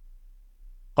like,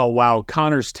 oh, wow,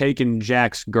 Connor's taking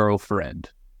Jack's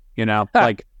girlfriend,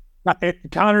 like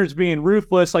Connor's being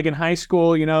ruthless. Like in high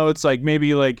school, it's like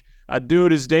maybe like a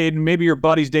dude is dating, maybe your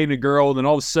buddy's dating a girl. And then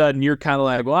all of a sudden you're kind of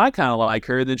like, well, I kind of like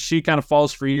her. Then she kind of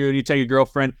falls for you and you take a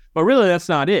girlfriend. But really, that's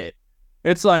not it.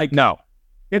 It's like, no,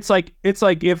 it's like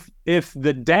if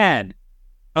the dad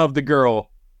of the girl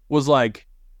was like,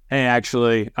 hey,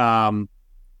 actually,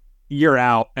 you're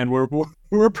out, and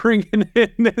we're bringing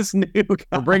in this new guy.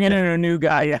 We're bringing in a new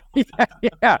guy.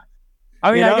 Yeah.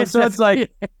 I mean, I guess so. It's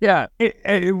like, yeah.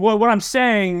 What I'm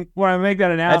saying when I make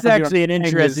that analogy, that's actually an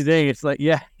interesting thing. It's like,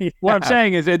 yeah. What I'm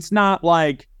saying is, it's not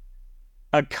like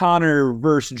a Connor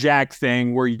versus Jack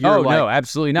thing where you're no,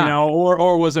 absolutely not.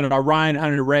 Or was it a Ryan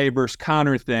Hunter-Ray versus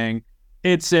Connor thing?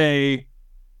 It's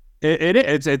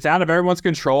it's out of everyone's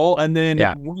control. And then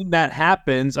when that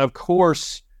happens, of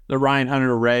course, the Ryan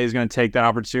Hunter-Ray is going to take that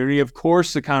opportunity. Of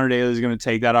course, the Connor Daly is going to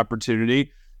take that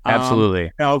opportunity.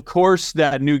 Absolutely. Of course,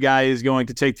 that new guy is going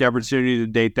to take the opportunity to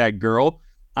date that girl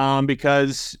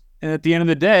because at the end of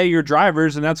the day, you're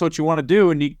drivers, and that's what you want to do.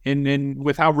 And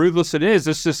with how ruthless it is,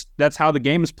 that's how the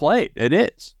game is played. It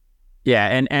is. Yeah,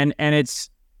 and it's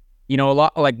a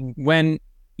lot like when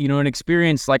an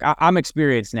experience like I'm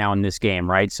experienced now in this game,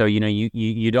 right? So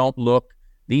you don't look.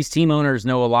 These team owners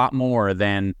know a lot more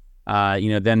than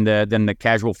than the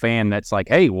casual fan that's like,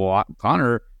 hey, well,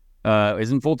 Connor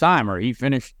isn't full time or he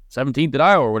finished 17th at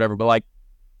Iowa or whatever. But like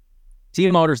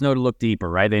team owners know to look deeper,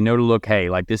 right? They know to look, hey,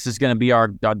 like this is going to be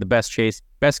the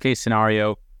best case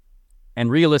scenario. And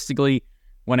realistically,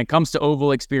 when it comes to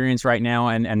oval experience right now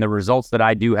and the results that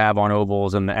I do have on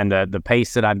ovals and the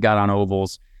pace that I've got on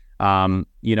ovals. I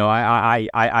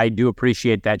do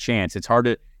appreciate that chance. It's hard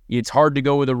to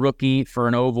go with a rookie for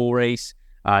an oval race.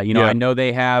 I know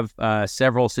they have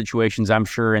several situations, I'm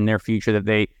sure, in their future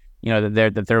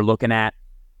that they're looking at.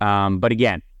 But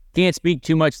again, can't speak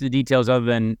too much to the details other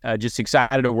than just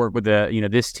excited to work with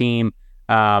this team.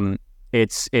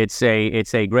 It's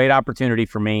a great opportunity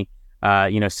for me.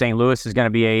 St. Louis is going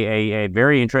to be a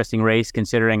very interesting race,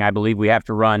 considering I believe we have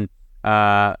to run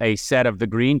a set of the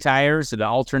green tires, the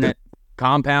alternate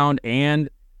compound, and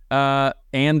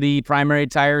the primary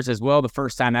tires as well. The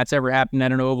first time that's ever happened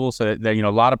at an oval, so that, a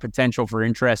lot of potential for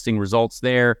interesting results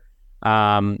there.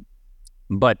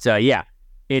 But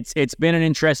it's been an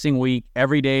interesting week.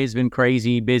 Every day has been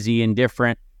crazy, busy, and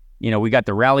different. We got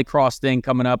the Rallycross thing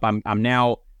coming up. I'm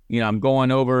now I'm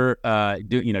going over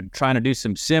trying to do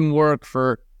some sim work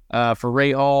for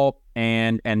Ray Hall.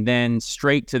 And then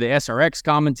straight to the SRX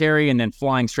commentary, and then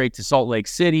flying straight to Salt Lake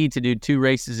City to do 2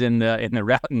 races in the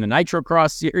Nitro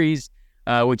Cross series,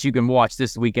 which you can watch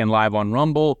this weekend live on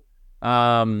Rumble.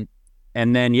 And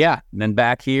then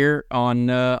back here on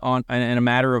in a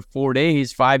matter of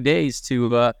 5 days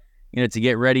to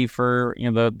get ready for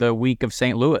the week of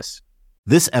St. Louis.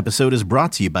 This episode is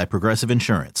brought to you by Progressive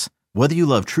Insurance. Whether you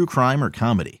love true crime or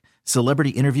comedy, celebrity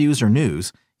interviews or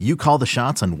news, you call the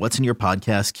shots on what's in your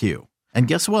podcast queue. And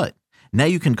guess what? Now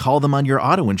you can call them on your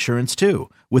auto insurance too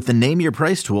with the Name Your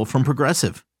Price tool from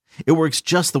Progressive. It works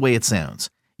just the way it sounds.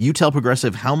 You tell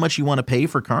Progressive how much you want to pay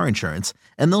for car insurance,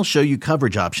 and they'll show you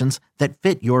coverage options that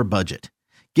fit your budget.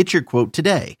 Get your quote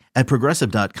today at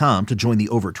Progressive.com to join the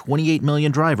over 28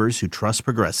 million drivers who trust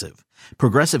Progressive.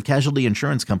 Progressive Casualty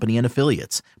Insurance Company and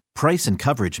Affiliates. Price and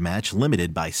coverage match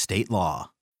limited by state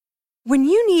law. When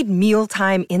you need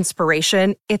mealtime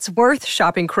inspiration, it's worth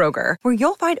shopping Kroger, where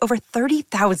you'll find over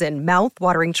 30,000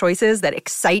 mouth-watering choices that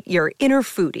excite your inner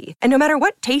foodie. And no matter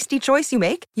what tasty choice you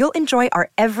make, you'll enjoy our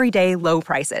everyday low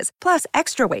prices, plus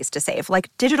extra ways to save,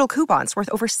 like digital coupons worth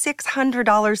over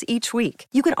 $600 each week.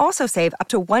 You can also save up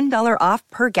to $1 off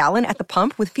per gallon at the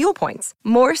pump with fuel points.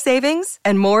 More savings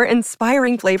and more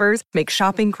inspiring flavors make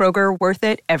shopping Kroger worth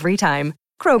it every time.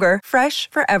 Kroger, fresh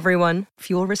for everyone.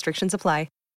 Fuel restrictions apply.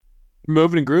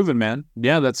 Moving and grooving, man.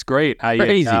 Yeah, that's great.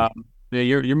 Crazy.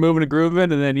 You're moving and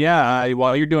grooving, and then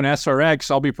while you're doing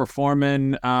SRX, I'll be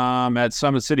performing at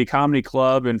Summit City Comedy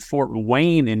Club in Fort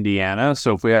Wayne, Indiana.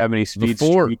 So if we have any speed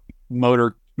street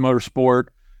motorsport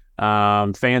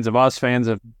Fans of us, fans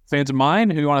of mine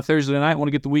who on a Thursday night want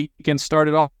to get the weekend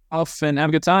started off and have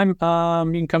a good time,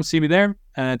 you can come see me there.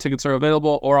 Tickets are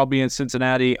available, or I'll be in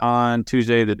Cincinnati on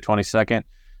Tuesday the 22nd.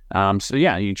 So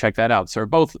yeah, you can check that out. So we're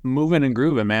both moving and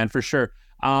grooving, man, for sure.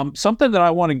 Something that I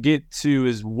want to get to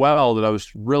as well that I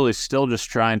was really still just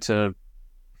trying to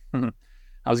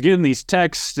I was getting these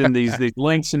texts and these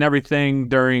links and everything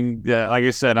during like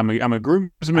I said, I'm a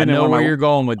groomsman. I know where you're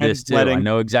going with this too. I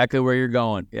know exactly where you're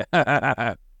going.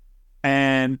 Yeah.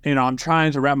 And, I'm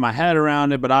trying to wrap my head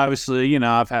around it, but obviously,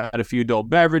 I've had a few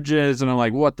adult beverages and I'm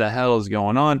like, what the hell is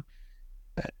going on?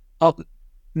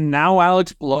 Now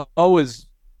Alex Blow is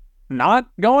not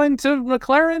going to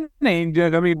McLaren?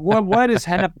 I mean, what is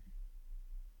happening?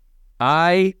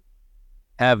 I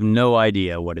have no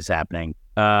idea what is happening.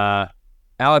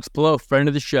 Alex Blow, friend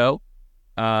of the show,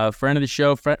 friend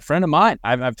of mine.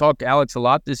 I've talked to Alex a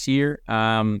lot this year.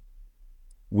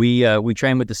 We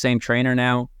train with the same trainer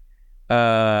now.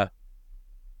 I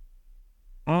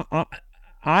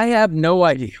have no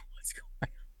idea what's going on.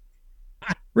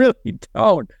 I really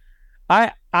don't.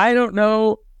 I don't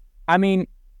know. I mean,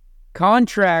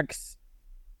 contracts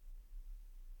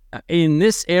in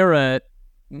this era,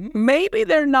 maybe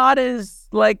they're not as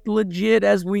legit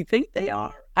as we think they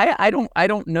are. I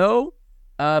don't know.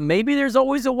 Maybe there's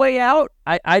always a way out.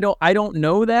 I don't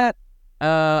know that.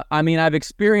 I mean, I've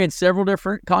experienced several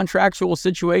different contractual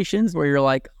situations where you're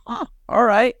like, all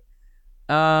right.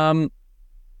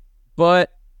 But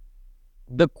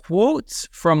the quotes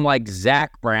from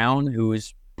Zach Brown, who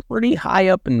is pretty high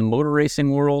up in the motor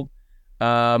racing world,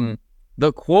 the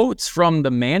quotes from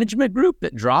the management group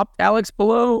that dropped Alex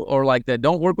Blow or that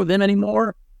don't work with him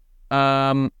anymore,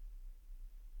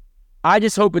 I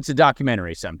just hope it's a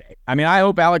documentary someday. I mean, I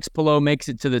hope Alex Blow makes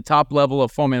it to the top level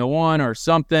of Formula One or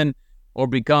something, or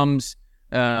becomes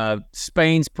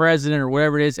Spain's president or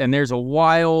whatever it is, and there's a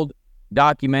wild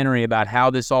documentary about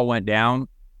how this all went down,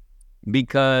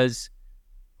 because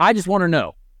I just want to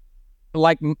know.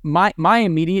 My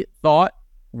immediate thought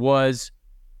was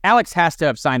Alex has to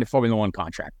have signed a Formula One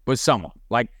contract with someone.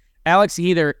 Alex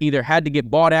either had to get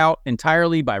bought out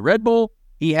entirely by Red Bull.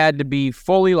 He had to be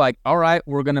fully all right,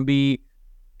 we're going to be,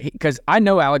 because I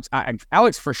know Alex.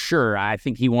 Alex for sure. I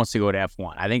think he wants to go to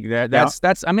F1. I think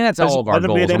that's all of our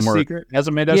goals.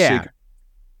 Hasn't made that secret.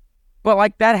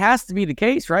 But that has to be the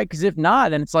case, right? Because if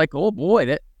not, then it's oh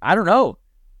boy, I don't know.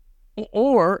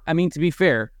 Or I mean, to be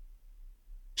fair,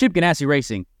 Chip Ganassi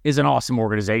Racing is an awesome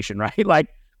organization, right?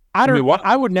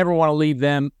 I would never want to leave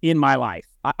them in my life.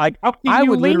 I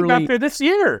would leave after this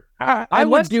year. I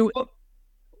would do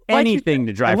anything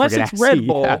to drive for Ganassi. It's Red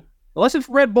Bull. Yeah. Unless it's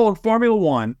Red Bull in Formula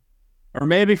One, or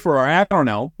maybe Ferrari, I don't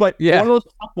know. But one of those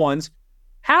top ones,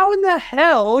 how in the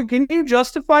hell can you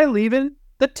justify leaving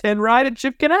the 10 ride at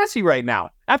Chip Ganassi right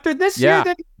now after this year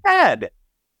that he had?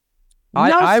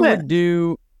 I would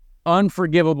do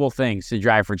unforgivable things to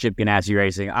drive for Chip Ganassi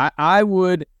Racing. I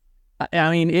would.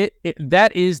 I mean,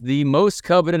 that is the most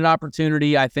coveted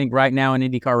opportunity, I think, right now in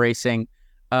IndyCar racing.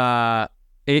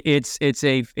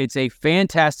 It's a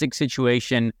fantastic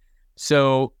situation.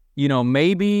 So,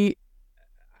 maybe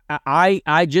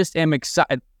I just am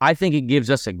excited. I think it gives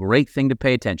us a great thing to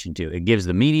pay attention to. It gives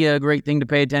the media a great thing to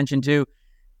pay attention to.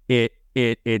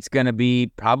 It's going to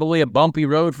be probably a bumpy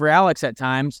road for Alex at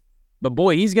times, but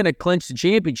boy, he's going to clinch the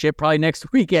championship probably next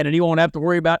weekend, and he won't have to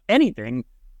worry about anything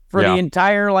for the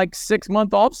entire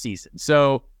 6-month off season.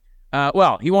 So,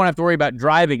 he won't have to worry about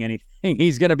driving anything.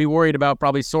 He's going to be worried about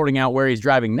probably sorting out where he's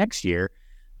driving next year.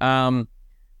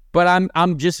 But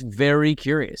I'm just very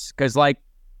curious because,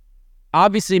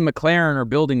 obviously McLaren are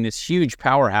building this huge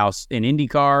powerhouse in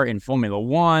IndyCar, in Formula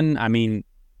One. I mean,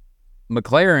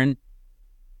 McLaren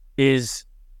is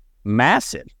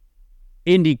massive.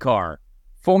 IndyCar,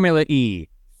 Formula E,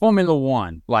 Formula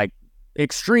One,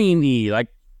 Extreme E,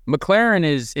 McLaren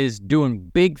is doing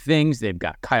big things. They've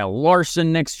got Kyle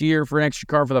Larson next year for an extra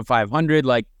car for the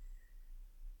 500.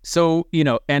 So,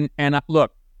 and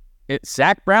look,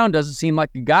 Zach Brown doesn't seem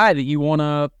like the guy that you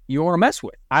wanna mess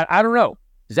with. I don't know.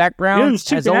 Zach Brown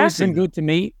has always been good to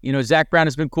me. Zach Brown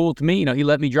has been cool to me. He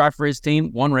let me drive for his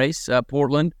team one race,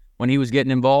 Portland, when he was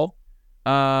getting involved.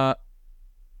 But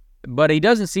he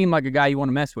doesn't seem like a guy you want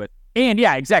to mess with. And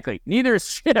yeah, exactly. Neither is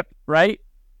Chip, right?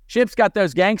 Chip's got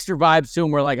those gangster vibes to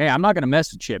him where hey, I'm not going to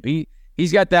mess with Chip.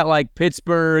 He's got that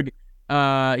Pittsburgh,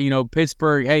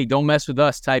 Pittsburgh, hey, don't mess with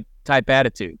us type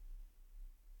attitude.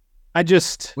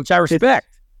 Which I respect.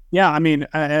 Yeah, I mean,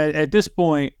 at this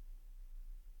point,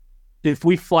 if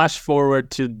we flash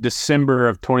forward to December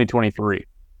of 2023.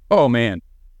 Oh, man.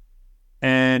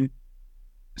 And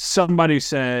somebody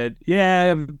said,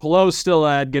 yeah, Palou's still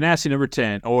at Ganassi number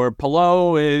 10, or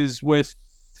Palou is with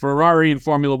Ferrari in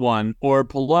Formula One, or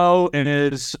Palou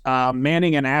is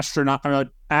manning an astronaut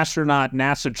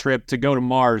NASA trip to go to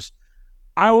Mars,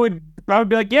 I would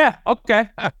be like, yeah, okay.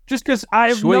 Just because I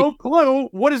have no clue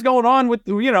what is going on with,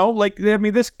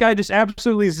 this guy just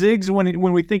absolutely zigs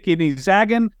when we think he's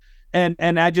zagging,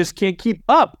 and I just can't keep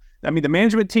up. I mean, the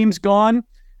management team's gone.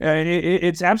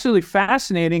 It's absolutely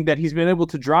fascinating that he's been able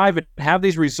to drive and have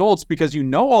these results because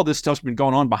all this stuff's been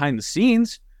going on behind the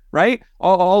scenes, right?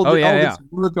 All this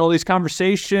work, all these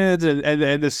conversations,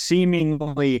 and the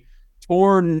seemingly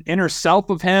torn inner self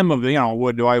of him of,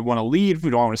 what do I want to leave? Do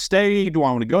I want to stay? Do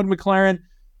I want to go to McLaren?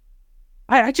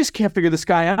 I just can't figure this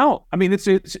guy out. I mean,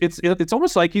 it's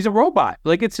almost like he's a robot.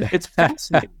 Like it's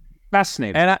fascinating.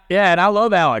 Fascinating. And I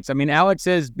love Alex. I mean, Alex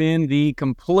has been the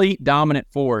complete dominant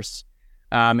force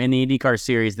in the IndyCar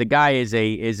series. The guy is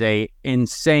a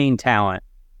insane talent,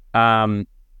 and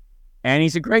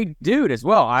he's a great dude as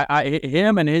well.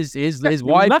 Him and his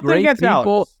wife, great people.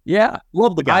 Alex. Yeah,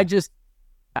 love the guy.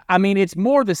 I mean, it's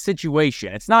more the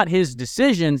situation. It's not his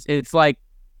decisions. It's like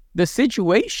the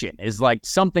situation is like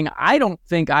something I don't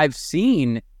think I've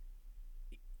seen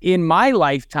in my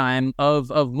lifetime of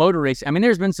motor racing. I mean,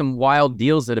 there's been some wild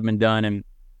deals that have been done, and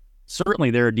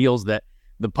certainly there are deals that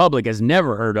the public has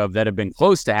never heard of that have been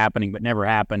close to happening but never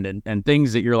happened, and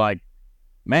things that you're like,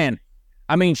 man,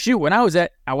 I mean, shoot, when I was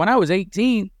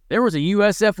 18, there was a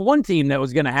USF1 team that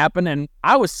was going to happen, and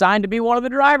I was signed to be one of the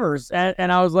drivers,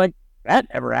 and I was like, that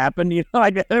never happened.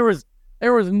 Like there was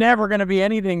never going to be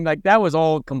anything. Like that was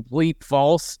all complete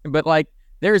false. But like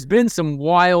there's been some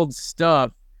wild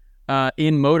stuff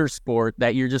in motorsport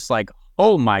that you're just like,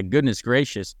 oh my goodness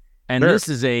gracious. And sure.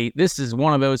 This is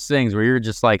one of those things where you're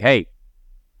just like, hey,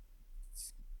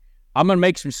 I'm going to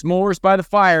make some s'mores by the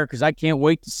fire because I can't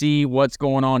wait to see what's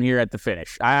going on here at the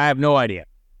finish. I have no idea.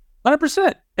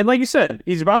 100%. And like you said,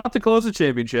 he's about to close the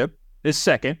championship, his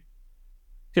second.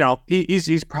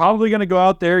 He's probably going to go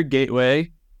out there,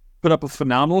 Gateway, put up a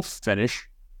phenomenal finish.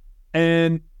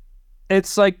 And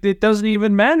it's like, it doesn't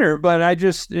even matter. But I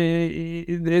just,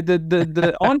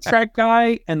 the on-track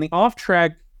guy and the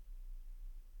off-track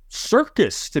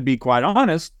circus, to be quite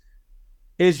honest,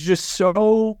 is just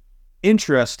so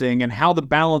interesting, and how the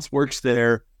balance works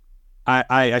there.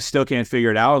 I still can't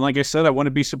figure it out. And like I said, I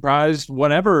wouldn't be surprised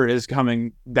whatever is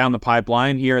coming down the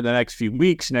pipeline here in the next few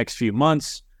weeks, next few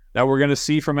months, that we're going to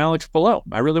see from Alex Palou.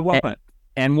 I really want it.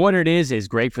 And what it is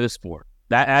great for the sport.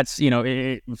 That's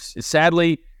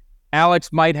sadly,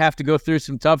 Alex might have to go through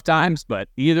some tough times, but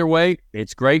either way,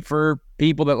 it's great for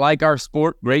people that like our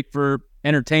sport, great for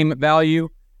entertainment value.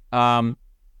 And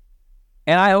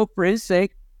I hope for his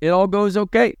sake, it all goes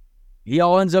okay. He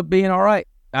all ends up being all right.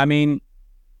 I mean,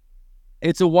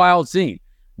 it's a wild scene.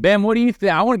 Ben, what do you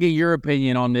think? I want to get your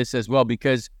opinion on this as well,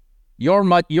 because you're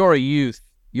a youth.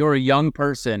 You're a young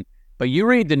person, but you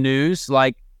read the news.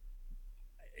 Like,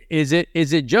 is it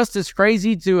just as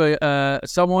crazy to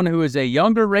someone who is a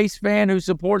younger race fan who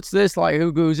supports this, like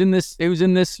who's in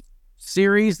this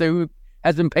series, who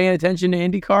has been paying attention to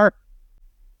IndyCar?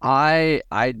 I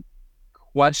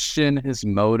question his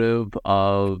motive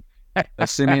of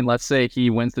assuming, let's say he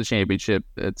wins the championship,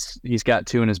 he's got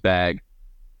 2 in his bag.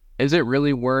 Is it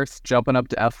really worth jumping up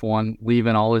to F1,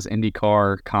 leaving all his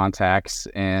IndyCar contacts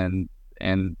and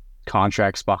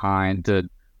contracts behind to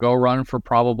go run for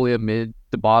probably a mid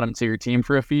to bottom tier team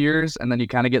for a few years, and then you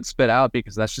kind of get spit out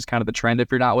because that's just kind of the trend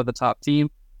if you're not with a top team?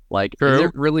 Like, True. Is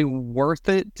it really worth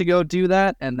it to go do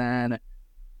that? And then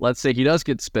let's say he does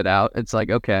get spit out. It's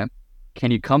like, okay, can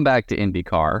you come back to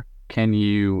IndyCar? Are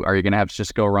you going to have to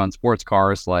just go run sports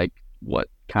cars? Like, what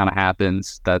kind of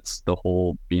happens? That's the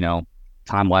whole,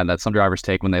 timeline that some drivers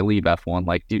take when they leave F1.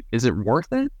 Like, is it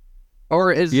worth it?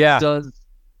 Or does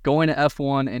going to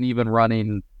F1 and even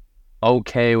running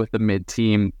okay with the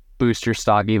mid-team boost your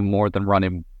stock even more than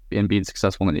running and being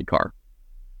successful in IndyCar?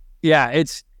 Yeah,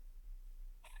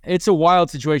 it's a wild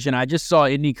situation. I just saw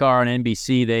IndyCar on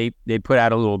NBC. They put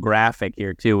out a little graphic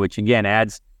here too, which again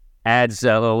adds a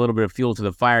little bit of fuel to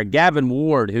the fire. Gavin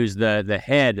Ward, who's the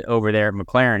head over there at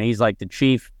McLaren, he's like the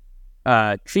chief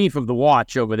of the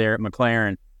watch over there at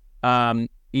McLaren.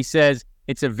 He says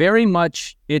it's a very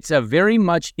much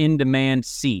in demand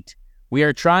seat. We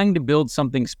are trying to build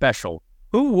something special.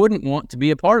 Who wouldn't want to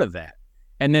be a part of that?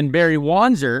 And then Barry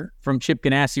Wanzer from Chip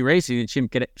Ganassi Racing.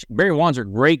 Barry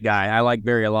Wanzer, great guy. I like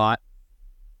Barry a lot.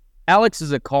 Alex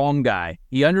is a calm guy.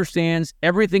 He understands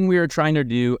everything we are trying to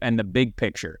do and the big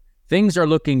picture. Things are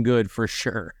looking good for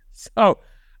sure. So,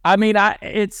 I mean,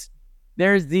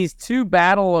 there's these two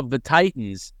battle of the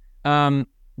Titans.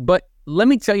 But let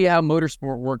me tell you how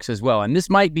motorsport works as well. And this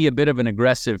might be a bit of an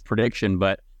aggressive prediction,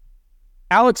 but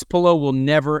Alex Palou will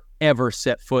never, ever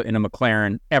set foot in a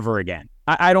McLaren ever again.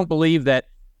 I don't believe that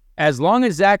as long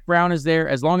as Zach Brown is there,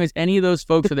 as long as any of those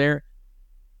folks are there,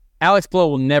 Alex Palou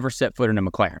will never set foot in a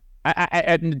McLaren.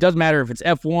 It doesn't matter if it's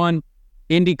F1,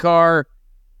 IndyCar,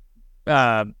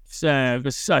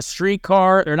 a street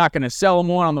car. They're not going to sell them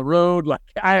one on the road.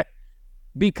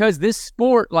 Because this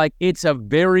sport, like, it's a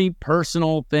very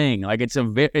personal thing. Like,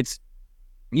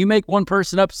 you make one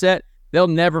person upset, they'll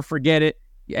never forget it.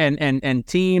 And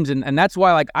teams, and that's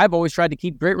why, like, I've always tried to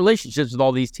keep great relationships with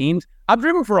all these teams. I've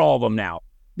driven for all of them now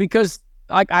because,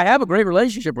 like, I have a great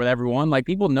relationship with everyone. Like,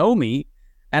 people know me,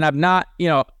 and I'm not,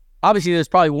 obviously there's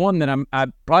probably one that I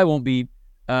probably won't be,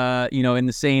 in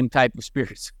the same type of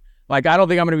spirits. Like, I don't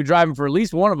think I'm going to be driving for at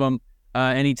least one of them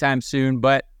anytime soon.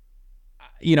 But,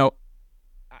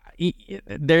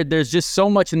 there's just so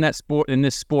much in this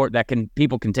sport that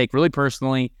people can take really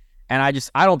personally. And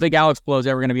I don't think Alex Palou is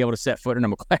ever going to be able to set foot in a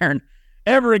McLaren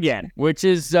ever again, which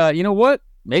is, you know what?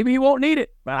 Maybe he won't need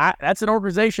it. But that's an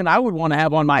organization I would want to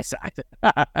have on my side.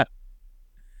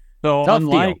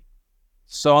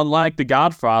 So unlike The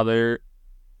Godfather,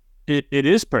 it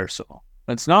is personal.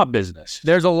 It's not business.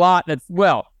 There's a lot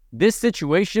this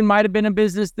situation might have been a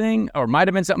business thing or might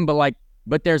have been something,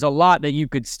 but there's a lot that you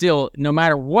could still, no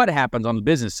matter what happens on the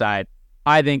business side,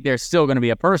 I think there's still going to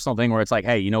be a personal thing where it's like,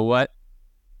 hey, you know what?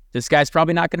 This guy's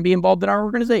probably not going to be involved in our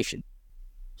organization.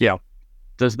 Yeah.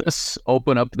 Does this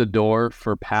open up the door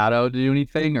for Pato to do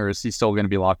anything, or is he still going to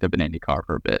be locked up in IndyCar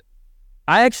for a bit?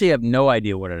 I actually have no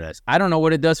idea what it does. I don't know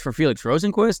what it does for Felix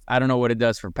Rosenquist. I don't know what it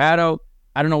does for Pato.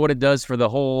 I don't know what it does for the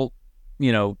whole,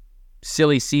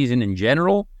 silly season in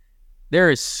general.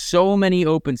 There is so many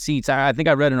open seats. I think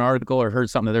I read an article or heard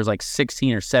something that there's like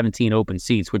 16 or 17 open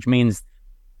seats, which means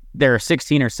there are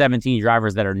 16 or 17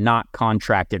 drivers that are not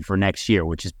contracted for next year,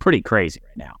 which is pretty crazy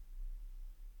right now.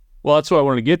 Well, that's what I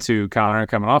wanted to get to, Connor,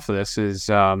 coming off of this is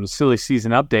the silly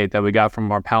season update that we got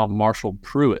from our pal Marshall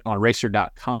Pruitt on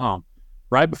Racer.com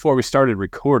right before we started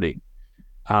recording.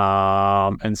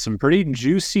 And some pretty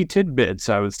juicy tidbits,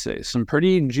 I would say. Some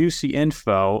pretty juicy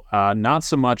info. Not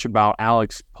so much about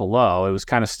Alex Palou. It was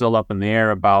kind of still up in the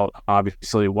air about,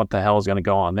 obviously, what the hell is going to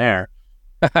go on there.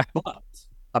 But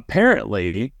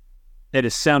apparently, it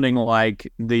is sounding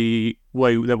like that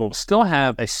we'll still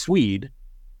have a Swede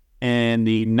and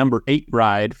the number 8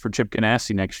 ride for Chip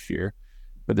Ganassi next year,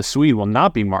 but the Swede will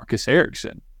not be Marcus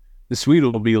Ericsson. The Swede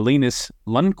will be Linus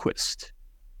Lundqvist.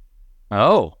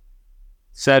 Oh,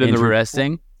 said in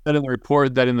interesting. Said in the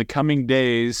report that in the coming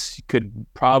days, you could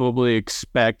probably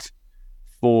expect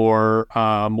for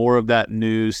more of that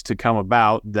news to come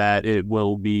about, that it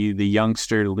will be the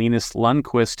youngster Linus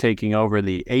Lundqvist taking over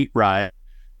the 8 ride,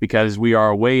 because we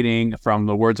are waiting, from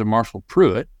the words of Marshall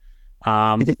Pruitt,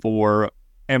 for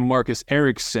Marcus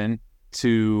Ericsson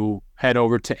to head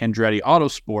over to Andretti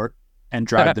Autosport and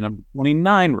drive the number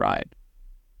 29 ride.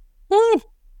 Woo.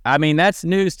 I mean, that's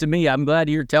news to me. I'm glad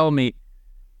you're telling me.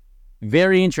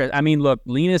 Very interesting. I mean, look,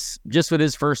 Linus, just with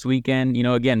his first weekend,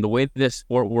 again, the way this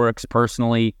sport works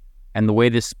personally and the way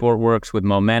this sport works with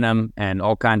momentum and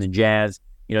all kinds of jazz,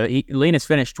 Linus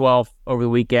finished 12th over the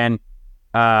weekend.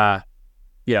 Solid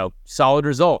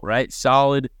result, right?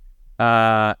 Solid.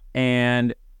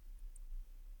 And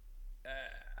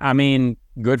I mean,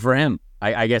 good for him.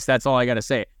 I guess that's all I got to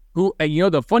say. The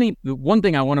one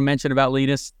thing I want to mention about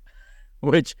Linus,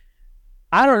 which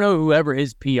I don't know whoever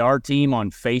his PR team on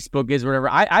Facebook is or whatever.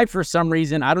 I for some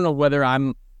reason, I don't know whether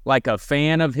I'm like a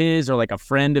fan of his or like a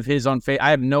friend of his on Facebook. I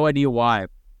have no idea why.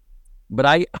 But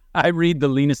I read the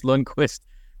Linus Lundqvist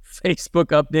Facebook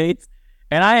updates,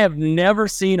 and I have never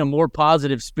seen a more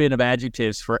positive spin of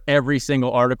adjectives for every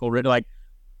single article written. Like,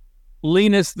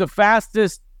 Linus, the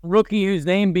fastest rookie whose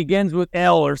name begins with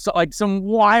L, or so, like some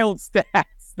wild stats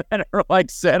that are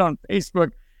like said on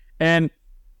Facebook. And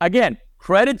again,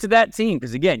 credit to that team,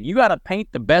 because again, you got to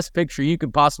paint the best picture you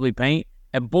could possibly paint,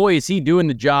 and boy, is he doing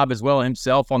the job as well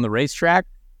himself on the racetrack.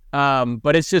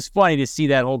 But it's just funny to see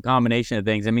that whole combination of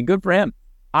things. I mean, good for him.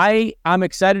 I'm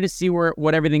excited to see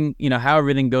what everything, how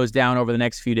everything goes down over the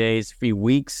next few days, few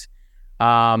weeks.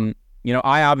 I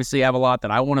obviously have a lot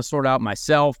that I want to sort out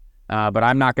myself, but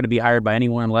I'm not going to be hired by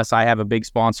anyone unless I have a big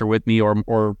sponsor with me,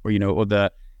 or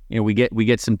we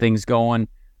get some things going.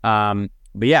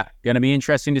 But yeah, going to be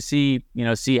interesting to see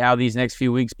how these next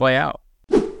few weeks play out.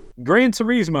 Gran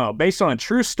Turismo, based on a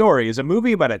true story, is a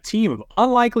movie about a team of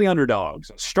unlikely underdogs,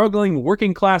 a struggling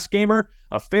working-class gamer,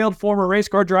 a failed former race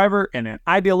car driver, and an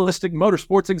idealistic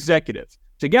motorsports executive.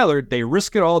 Together, they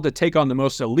risk it all to take on the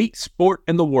most elite sport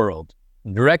in the world.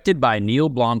 Directed by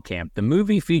Neil Blomkamp, the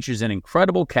movie features an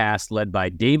incredible cast led by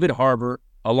David Harbour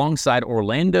alongside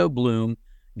Orlando Bloom,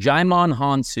 Jaimin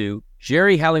Hansu,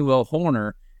 Jerry Halliwell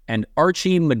Horner, and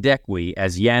Archie Madekwe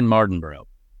as Jan Mardenborough.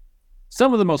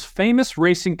 Some of the most famous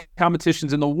racing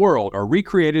competitions in the world are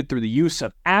recreated through the use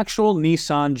of actual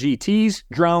Nissan GTs,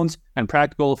 drones, and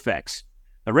practical effects.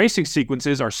 The racing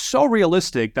sequences are so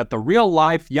realistic that the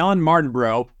real-life Jan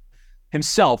Mardenborough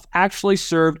himself actually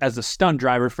served as the stunt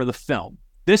driver for the film.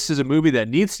 This is a movie that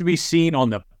needs to be seen on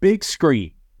the big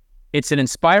screen. It's an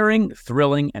inspiring,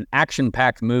 thrilling, and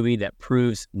action-packed movie that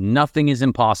proves nothing is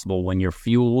impossible when you're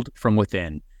fueled from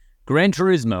within. Gran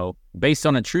Turismo, based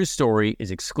on a true story, is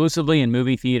exclusively in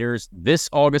movie theaters this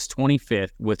August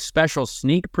 25th with special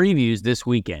sneak previews this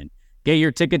weekend. Get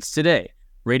your tickets today.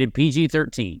 Rated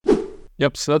PG-13.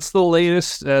 Yep, so that's the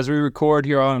latest as we record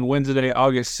here on Wednesday,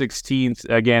 August 16th.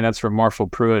 Again, that's from Marshall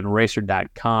Pruitt and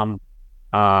Racer.com.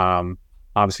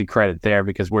 Obviously credit there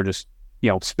because we're just,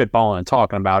 spitballing and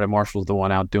talking about it. Marshall's the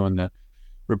one out doing the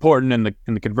reporting and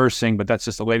the conversing, but that's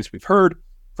just the latest we've heard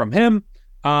from him.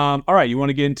 All right, you want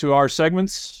to get into our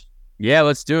segments? Yeah,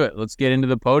 let's do it. Let's get into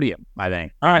the podium, I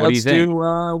think. All right, what let's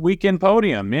do weekend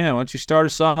podium. Yeah, why don't you start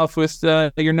us off with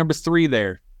your number 3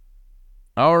 there?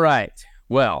 All right.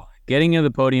 Well, getting into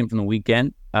the podium from the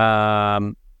weekend.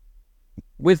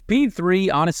 With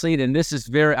P3, honestly, then this is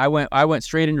I went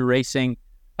straight into racing.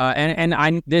 I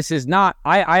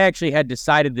actually had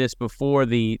decided this before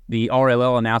the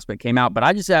RLL announcement came out, but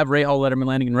I just have Ray Hall, Letterman,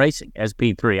 Lanigan Racing as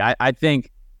P3. I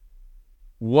think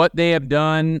what they have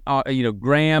done,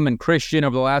 Graham and Christian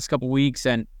over the last couple of weeks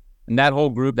and that whole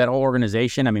group, that whole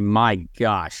organization, I mean, my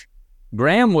gosh.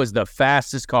 Graham was the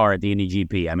fastest car at the Indy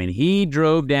GP. I mean, he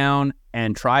drove down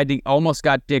and almost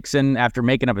got Dixon after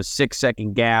making up a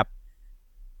 6-second gap.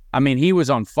 I mean, he was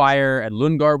on fire, and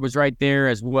Lundgaard was right there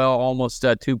as well, almost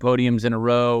 2 podiums in a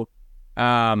row.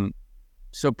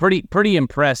 So pretty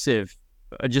impressive,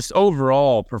 just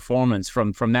overall performance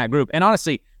from that group. And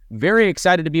honestly, very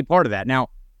excited to be a part of that. Now,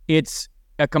 it's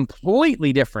a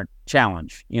completely different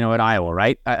challenge, at Iowa,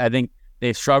 right? I think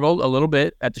they've struggled a little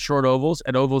bit at the short ovals,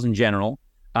 at ovals in general.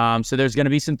 So there's going to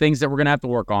be some things that we're going to have to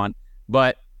work on.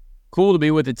 But cool to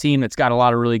be with a team that's got a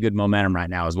lot of really good momentum right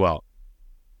now as well.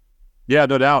 Yeah,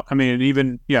 no doubt. I mean,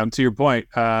 even, to your point,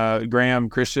 Graham,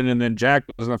 Christian, and then Jack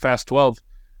was in a fast 12.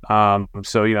 So,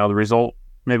 the result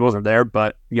maybe wasn't there,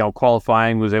 but,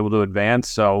 qualifying was able to advance.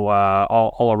 So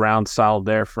all around solid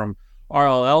there from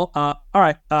RLL. All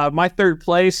right, my third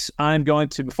place, I'm going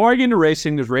to, before I get into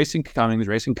racing, there's racing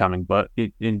coming, but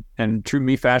in true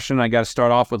me fashion, I got to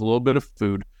start off with a little bit of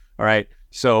food. All right,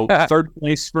 so third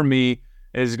place for me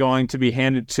is going to be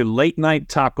handed to Late Night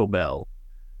Taco Bell.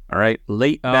 All right,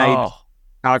 late night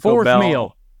Taco fourth Bell.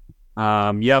 Meal.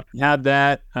 Yep, had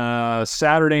that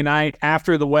Saturday night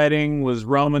after the wedding, was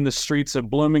roaming the streets of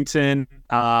Bloomington.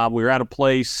 We were at a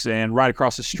place, and right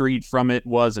across the street from it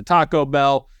was a Taco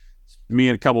Bell. Me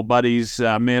and a couple buddies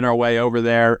made our way over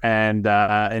there and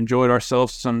enjoyed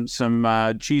ourselves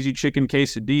some cheesy chicken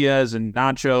quesadillas and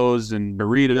nachos and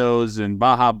burritos and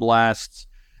Baja Blasts.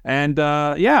 And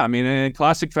in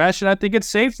classic fashion, I think it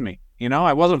saved me.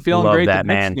 I wasn't feeling great the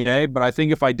next day, but I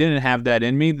think if I didn't have that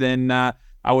in me, then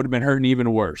I would have been hurting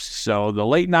even worse. So the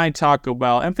late night Taco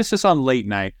Bell, emphasis on late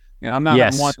night. I'm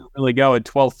not one to really go at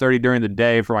 12:30 during the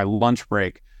day for my lunch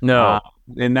break. No.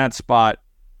 In that spot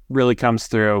really comes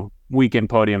through. Weekend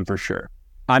podium for sure.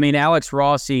 I mean, Alex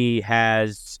Rossi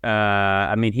has,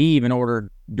 he even ordered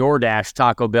DoorDash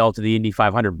Taco Bell to the Indy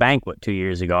 500 banquet 2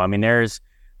 years ago. I mean, there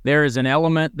is an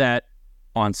element that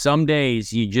on some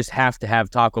days you just have to have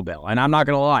Taco Bell. And I'm not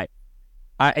going to lie.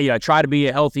 I try to be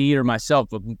a healthy eater myself,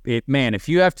 but if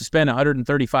you have to spend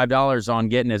 $135 on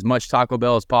getting as much Taco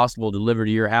Bell as possible delivered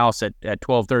to your house at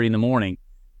 12:30 in the morning,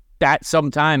 that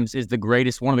sometimes is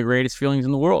one of the greatest feelings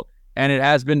in the world. And it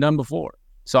has been done before.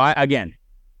 So again,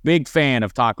 big fan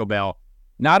of Taco Bell.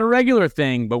 Not a regular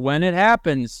thing, but when it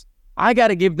happens, I got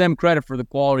to give them credit for the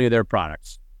quality of their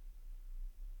products.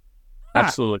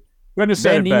 Absolutely. Ben,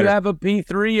 do you have a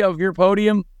P3 of your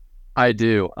podium? I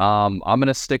do. I'm going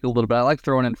to stick a little bit. I like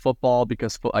throwing in football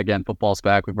because, again, football's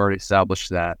back. We've already established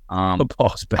that.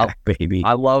 Football's back, baby.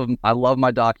 I love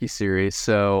my docuseries.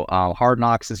 So Hard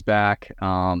Knocks is back.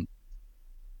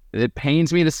 It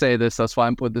pains me to say this. That's why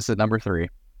I'm putting this at number 3.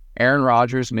 Aaron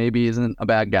Rodgers maybe isn't a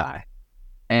bad guy.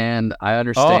 And I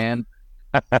understand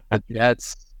the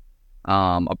Jets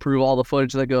approve all the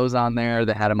footage that goes on there.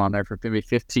 They had him on there for maybe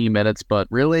 15 minutes, but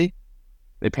really,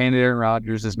 they painted Aaron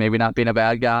Rodgers as maybe not being a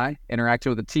bad guy,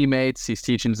 interacting with the teammates. He's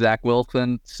teaching Zach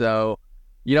Wilson. So,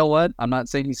 you know what? I'm not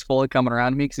saying he's fully coming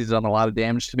around to me because he's done a lot of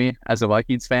damage to me as a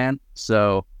Vikings fan.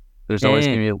 So There's always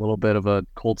going to be a little bit of a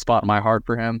cold spot in my heart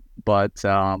for him. But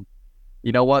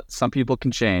you know what? Some people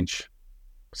can change.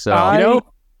 So,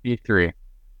 E3.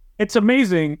 It's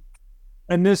amazing.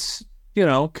 And this,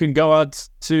 can go out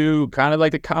to kind of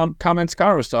like the comments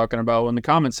Cara was talking about in the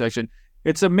comment section.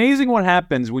 It's amazing what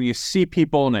happens when you see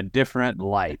people in a different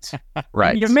light.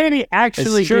 Right. You maybe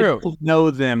actually get to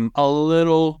know them a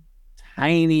little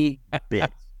tiny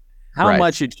bit. How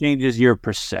much it changes your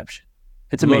perception.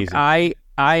 It's amazing. Look, I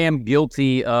am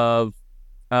guilty of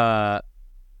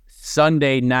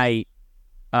Sunday night.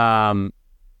 I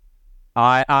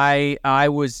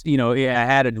was, I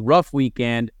had a rough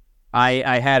weekend.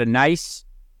 I had a nice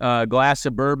glass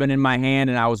of bourbon in my hand,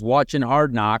 and I was watching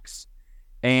Hard Knocks,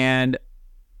 and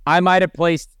I might have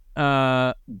placed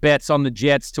bets on the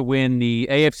Jets to win the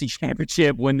AFC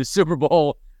Championship, win the Super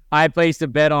Bowl. I placed a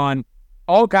bet on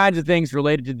all kinds of things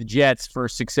related to the Jets for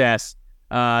success.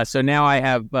 So now I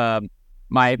have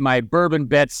my bourbon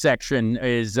bets section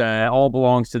is all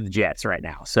belongs to the Jets right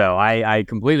now. So I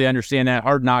completely understand that.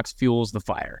 Hard Knocks fuels the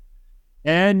fire.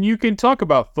 And you can talk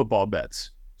about football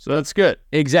bets. So that's good.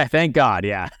 Exactly. Thank God.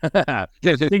 Yeah. I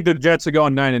think the Jets are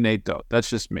going 9-8 though. That's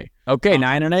just me. Okay,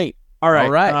 9-8. All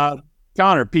right.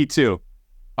 Connor, P2.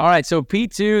 All right. So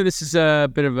P2, this is a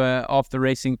bit of a off the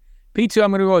racing. P2,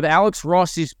 I'm going to go with Alex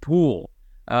Rossi's pool.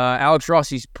 Alex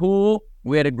Rossi's pool.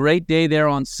 We had a great day there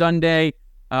on Sunday.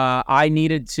 I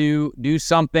needed to do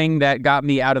something that got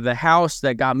me out of the house,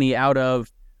 that got me out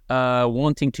of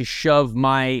wanting to shove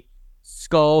my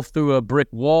skull through a brick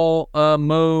wall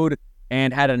mode,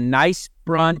 and had a nice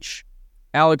brunch.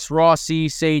 Alex Rossi,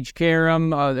 Sage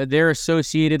Karam, their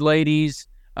associated ladies.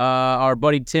 Our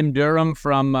buddy Tim Durham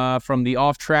from the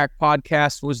Off Track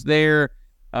podcast was there.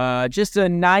 Just a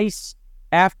nice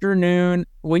afternoon.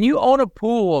 When you own a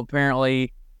pool,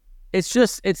 apparently,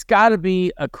 it's got to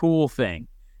be a cool thing.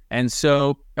 And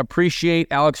so appreciate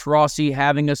Alex Rossi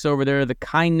having us over there, the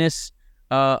kindness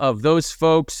of those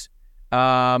folks.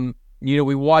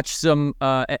 We watched some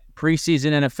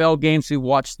preseason NFL games. We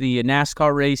watched the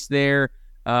NASCAR race there.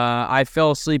 I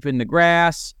fell asleep in the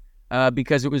grass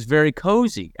because it was very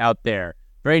cozy out there.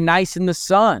 Very nice in the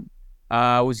sun.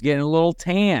 Was getting a little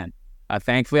tan.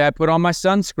 Thankfully, I put on my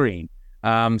sunscreen.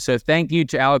 So thank you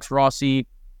to Alex Rossi.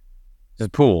 The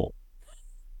pool.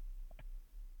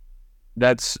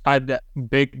 I'm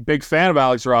big fan of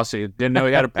Alex Rossi. Didn't know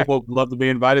he had a pool. Love to be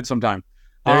invited sometime.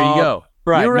 There you go.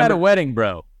 Right, you were at a wedding,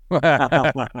 bro.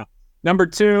 Number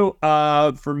 2,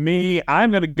 for me,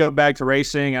 I'm going to go back to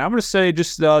racing, and I'm going to say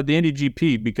just the Indy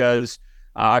GP, because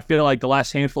I feel like the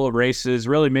last handful of races,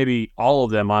 really maybe all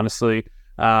of them, honestly,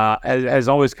 has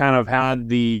always kind of had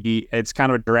it's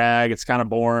kind of a drag. It's kind of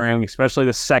boring, especially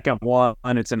the second one.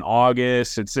 It's in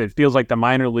August. It feels like the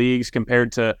minor leagues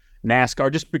compared to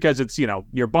NASCAR, just because it's,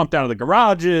 you're bumped out of the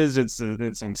garages. It's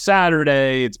on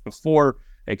Saturday. It's before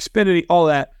Xfinity, all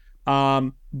that.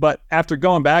 But after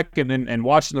going back and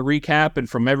watching the recap, and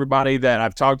from everybody that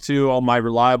I've talked to, all my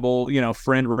reliable,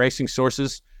 friend racing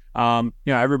sources,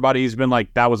 everybody's been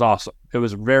like, that was awesome. It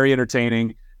was very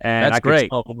entertaining, and that's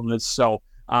great. So,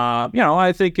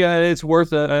 I think it's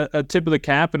worth a tip of the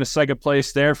cap and a second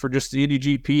place there for just the Indy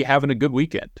GP having a good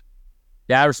weekend.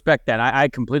 Yeah, I respect that. I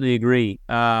completely agree.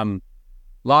 A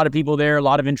lot of people there, a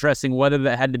lot of interesting weather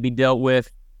that had to be dealt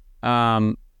with.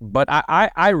 But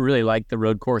I really like the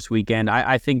road course weekend.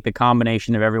 I think the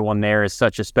combination of everyone there is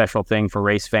such a special thing for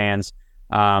race fans.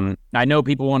 I know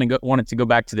people wanted to go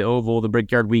back to the Oval, the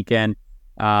Brickyard weekend,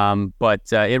 but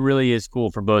it really is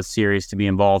cool for both series to be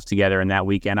involved together in that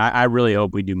weekend. I really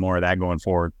hope we do more of that going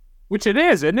forward. Which it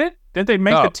is, isn't it? Didn't they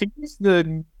make the teams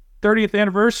the 30th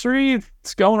anniversary?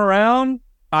 It's going around.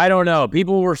 I don't know.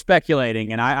 People were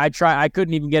speculating, and I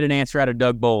couldn't even get an answer out of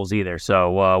Doug Bowles either.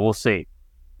 So we'll see.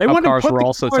 They wouldn't have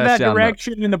put that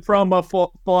direction in the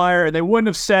promo flyer, and they wouldn't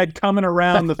have said coming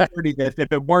around the 30th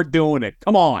if it weren't doing it.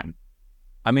 Come on.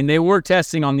 I mean, they were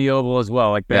testing on the Oval as well,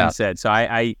 like Ben said. So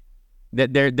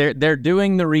they're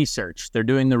doing the research. They're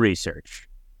doing the research.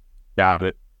 Got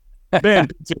it. Ben,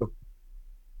 too.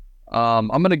 I'm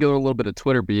gonna go a little bit of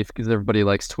Twitter beef because everybody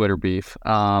likes Twitter beef.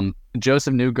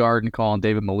 Joseph Newgarden calling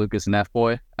David Malukas an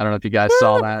F-boy. I don't know if you guys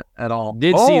saw that at all.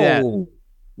 Did see that. Whoa.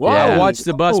 Yeah, I watched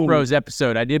the Bus Bros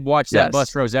episode. I did watch that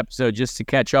Bus Bros episode just to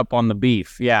catch up on the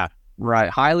beef. Yeah. Right.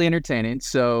 Highly entertaining.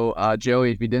 So,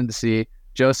 Joey, if you didn't see,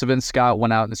 Joseph and Scott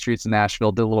went out in the streets of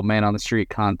Nashville, did a little man on the street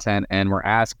content, and were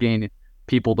asking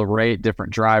people to rate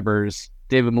different drivers.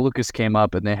 David Malukas came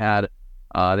up, and they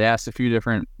asked a few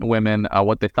different women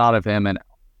what they thought of him, and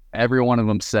every one of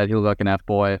them said he looked like an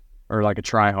F-boy or like a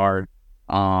try-hard.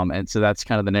 And so that's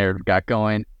kind of the narrative got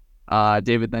going.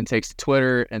 David then takes to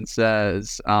Twitter and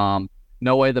says,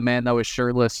 no way the man that was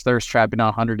shirtless, thirst trapping on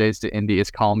 100 Days to Indy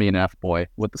is calling me an F-boy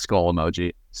with the skull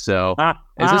emoji. So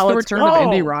is this the return of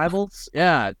Indy rivals?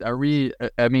 Yeah. Are we,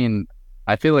 I mean,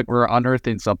 I feel like we're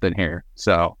unearthing something here.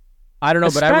 So I don't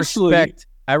know, but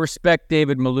I respect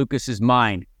David Malukas'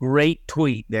 mind. Great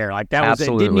tweet there. Like that was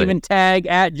it. Didn't even tag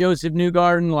at Joseph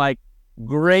Newgarden. Like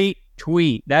great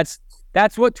tweet. That's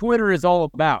what Twitter is all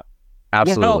about.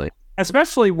 Absolutely. Well,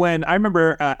 especially when I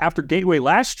remember after Gateway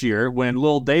last year when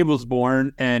Lil Dave was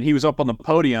born and he was up on the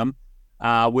podium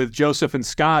with Joseph and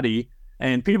Scotty,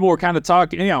 and people were kind of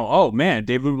talking, oh man,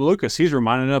 David Malukas, he's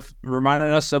reminding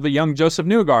us of a young Joseph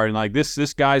Newgarden. Like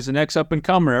this guy's the next up and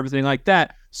comer, everything like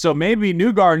that. So maybe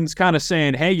Newgarden's kind of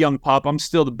saying, hey, young pup, I'm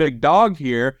still the big dog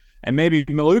here. And maybe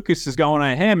Malukas is going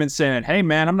at him and saying, hey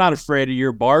man, I'm not afraid of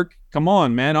your bark. Come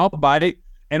on, man, I'll bite it.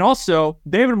 And also,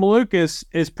 David Malukas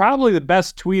is probably the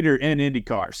best tweeter in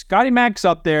IndyCar. Scotty Mac's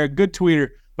up there, good tweeter.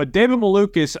 But David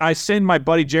Malukas, I send my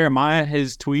buddy Jeremiah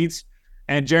his tweets,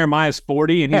 and Jeremiah's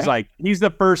 40, and he's like, he's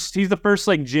the first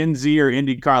like Gen Z or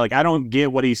IndyCar. Like, I don't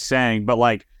get what he's saying, but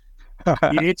like,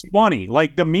 it's funny.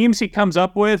 Like the memes he comes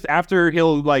up with after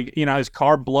he'll like, his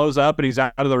car blows up and he's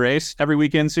out of the race every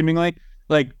weekend, seemingly,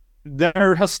 like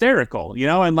they're hysterical,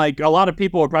 and like a lot of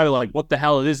people are probably like, what the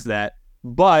hell is that?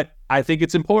 But I think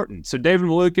it's important. So David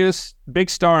Malukas, big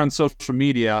star on social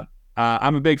media.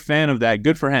 I'm a big fan of that.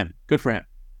 Good for him. Good for him.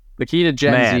 The key to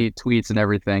Gen Z tweets and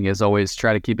everything is always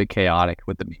try to keep it chaotic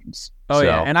with the memes. Oh,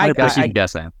 yeah. And I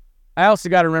guessing. I also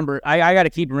got to remember, I got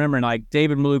to keep remembering, like,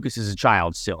 David Malukas is a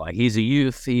child still. Like, he's a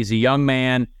youth. He's a young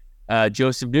man.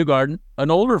 Joseph Newgarden,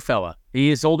 an older fella. He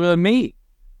is older than me.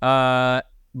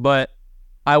 But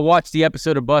I watched the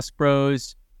episode of Bus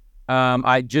Bros.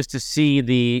 I just to see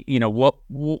the,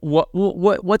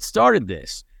 what started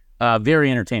this.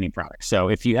 Very entertaining product. So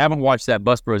if you haven't watched that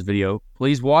Bus Bros video,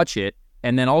 please watch it.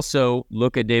 And then also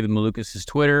look at David Malukas'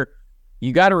 Twitter.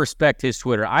 You got to respect his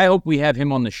Twitter. I hope we have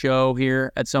him on the show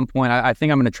here at some point. I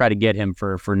think I'm going to try to get him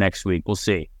for next week. We'll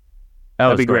see.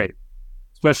 That'd be great.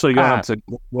 Especially going up to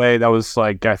Gateway. That was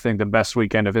like, I think, the best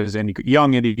weekend of his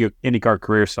young IndyCar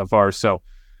career so far. So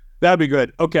that'd be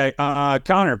good. Okay.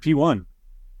 Connor, P1.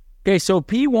 Okay, so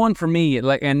P1 for me,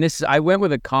 I went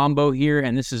with a combo here,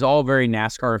 and this is all very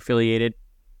NASCAR affiliated.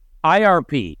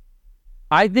 IRP.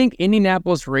 I think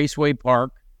Indianapolis Raceway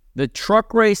Park, the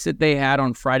truck race that they had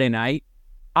on Friday night,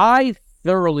 I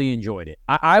thoroughly enjoyed it.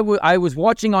 I was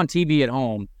watching on TV at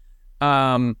home,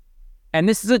 and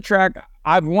this is a track,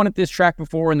 I've won at this track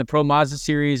before in the Pro Mazda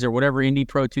Series or whatever Indy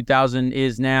Pro 2000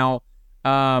 is now.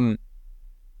 Thoroughly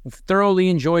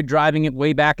enjoyed driving it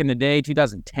way back in the day,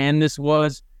 2010 this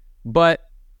was. But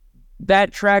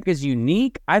that track is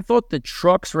unique. I thought the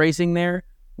trucks racing there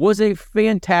was a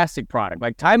fantastic product.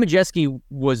 Like Ty Majeski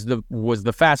was the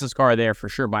fastest car there for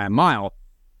sure by a mile.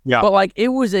 Yeah. But like it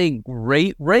was a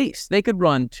great race. They could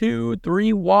run 2,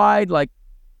 3 wide. Like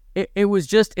it was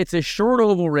just, it's a short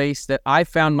oval race that I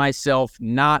found myself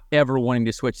not ever wanting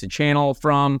to switch the channel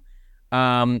from.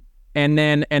 And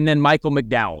then Michael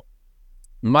McDowell.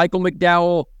 Michael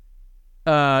McDowell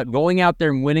going out there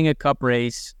and winning a cup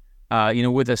race.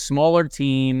 With a smaller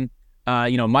team,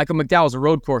 Michael McDowell's a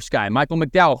road course guy. Michael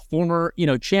McDowell, former,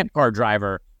 Champ Car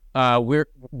driver.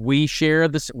 We share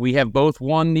this. We have both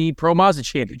won the Pro Mazda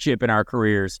championship in our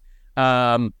careers.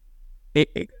 I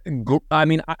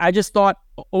just thought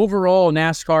overall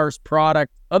NASCAR's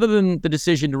product, other than the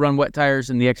decision to run wet tires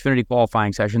in the Xfinity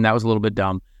qualifying session, that was a little bit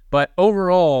dumb. But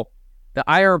overall, the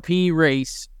IRP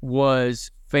race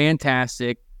was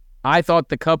fantastic. I thought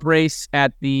the Cup race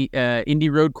at the Indy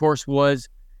Road Course was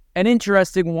an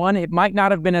interesting one. It might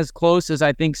not have been as close as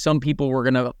I think some people were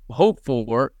going to hope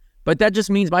for, but that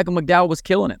just means Michael McDowell was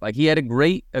killing it. Like he had a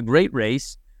great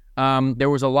race.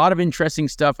 There was a lot of interesting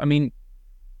stuff. I mean,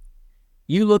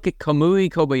 you look at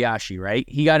Kamui Kobayashi, right?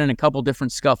 He got in a couple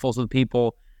different scuffles with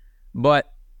people,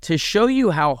 but to show you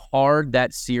how hard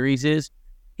that series is,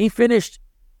 he finished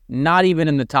not even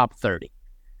in the top 30.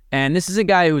 And this is a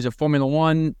guy who was a former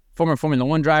Formula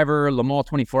One driver, Le Mans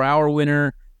 24-hour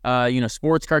winner,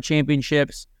 sports car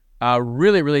championships,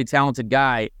 really, really talented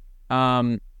guy.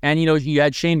 And you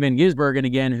had Shane Van Gisbergen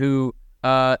again, who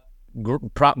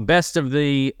best of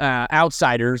the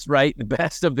outsiders, right? The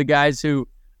best of the guys who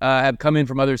have come in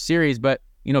from other series, but,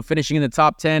 finishing in the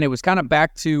top 10, it was kind of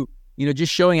back to,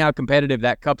 just showing how competitive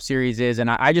that Cup Series is. And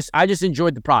I just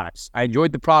enjoyed the products. I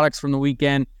enjoyed the products from the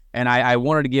weekend. And I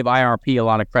wanted to give IRP a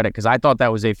lot of credit because I thought that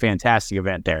was a fantastic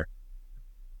event there.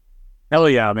 Hell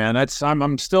yeah, man!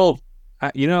 I'm still,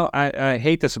 I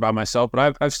hate this about myself,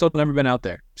 but I've still never been out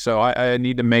there, so I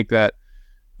need to make that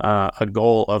a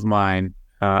goal of mine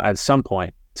at some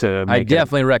point. I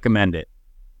definitely recommend it.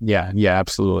 Yeah,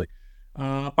 absolutely.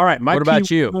 All right, my What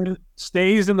about you? P1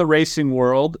 stays in the racing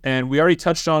world, and we already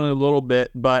touched on it a little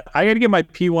bit, but I got to give my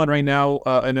P1 right now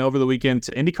and over the weekend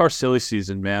to IndyCar silly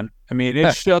season, man. I mean,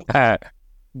 it's just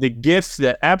the gift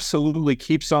that absolutely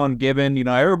keeps on giving. You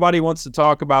know, everybody wants to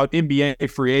talk about NBA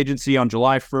free agency on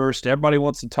July 1st. Everybody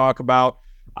wants to talk about,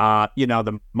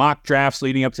 the mock drafts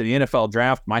leading up to the NFL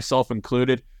draft, myself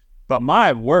included. But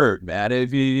my word, man,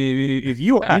 if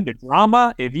you are into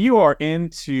drama, if you are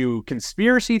into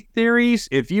conspiracy theories,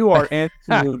 if you are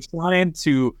into trying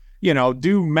to,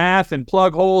 do math and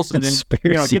plug holes and then,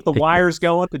 get the wires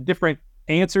going to different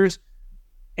answers,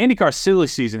 IndyCar silly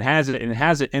season has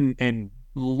it in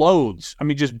loads. I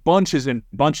mean, just bunches and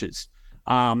bunches.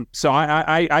 So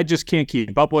I just can't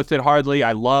keep up with it hardly.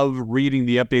 I love reading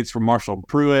the updates from Marshall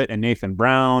Pruitt and Nathan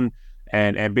Brown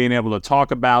and being able to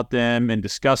talk about them and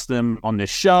discuss them on this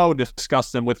show,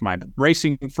 discuss them with my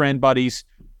racing friend buddies,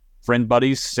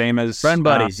 same as Friend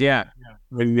buddies, yeah.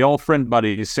 The old friend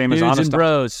buddies, same Dudes as honest and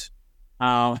bros.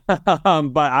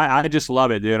 but I just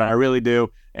love it, dude. I really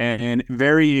do. And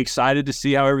very excited to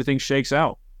see how everything shakes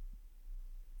out.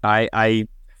 I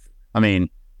mean,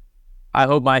 I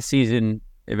hope my season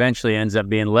eventually ends up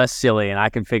being less silly and I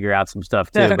can figure out some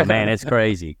stuff too. But man, it's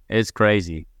crazy. It's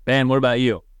crazy. Ben, what about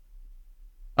you?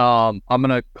 I'm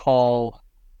gonna call,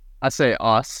 I say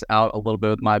us out a little bit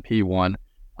with my P1.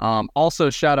 Also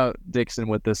shout out Dixon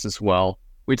with this as well.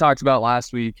 We talked about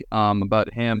last week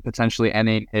about him potentially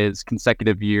ending his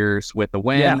consecutive years with a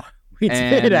win. Yeah, we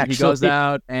did actually. He goes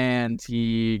out and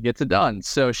he gets it done.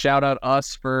 So shout out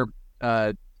us for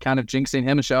kind of jinxing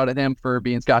him, and shout out at him for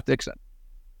being Scott Dixon.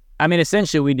 I mean,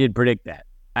 essentially, we did predict that.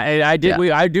 I did.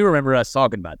 Yeah. I do remember us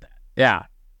talking about that. Yeah.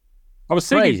 I was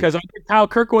thinking because I did Kyle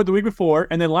Kirkwood the week before,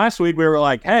 and then last week we were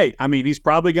like, hey, I mean, he's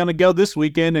probably going to go this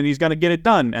weekend, and he's going to get it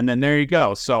done. And then there you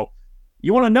go. So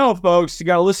you want to know, folks, you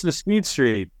got to listen to Speed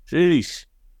Street. Jeez.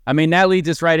 I mean, that leads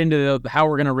us right into how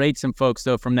we're going to rate some folks,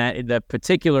 though, from the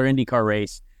particular IndyCar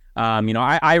race.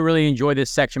 I really enjoy this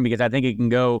section because I think it can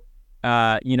go,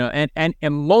 and a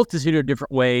multitude of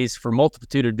different ways for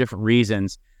multitude of different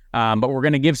reasons. But we're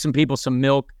going to give some people some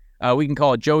milk. We can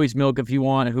call it Joey's milk if you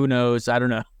want. Who knows? I don't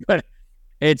know. But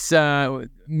it's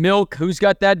milk. Who's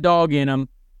got that dog in them?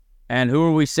 And who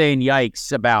are we saying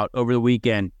yikes about over the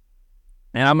weekend?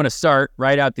 And I'm going to start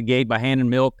right out the gate by handing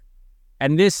milk.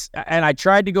 And I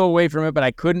tried to go away from it, but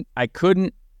I couldn't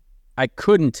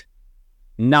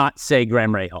not say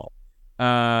Graham Rahal.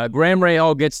 Graham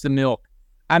Rahal gets the milk.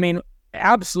 I mean,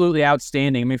 absolutely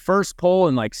outstanding. I mean, first pole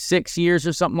in like 6 years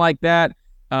or something like that.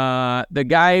 The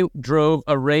guy drove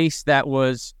a race that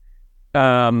was,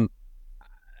 it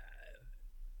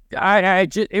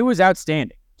was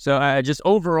outstanding. So just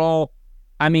overall,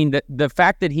 I mean, the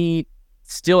fact that he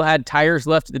still had tires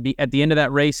left at the end of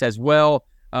that race as well.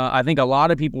 I think a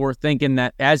lot of people were thinking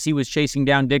that as he was chasing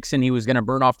down Dixon, he was going to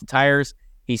burn off the tires.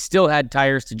 He still had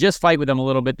tires to just fight with him a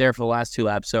little bit there for the last 2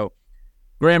 laps. So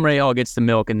Graham Rahal gets the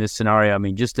milk in this scenario. I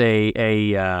mean, just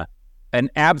an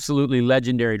absolutely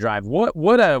legendary drive.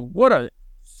 What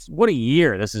a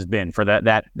year this has been for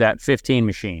that 15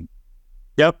 machine.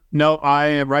 Yep. No, I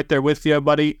am right there with you,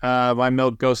 buddy. My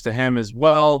milk goes to him as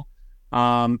well.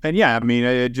 And yeah, I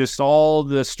mean, just all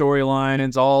the storyline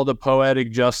and all the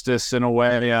poetic justice in a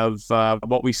way of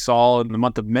what we saw in the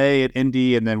month of May at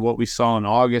Indy, and then what we saw in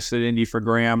August at Indy for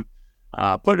Graham,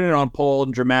 putting it on pole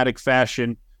in dramatic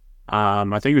fashion. I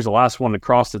think he was the last one to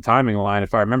cross the timing line,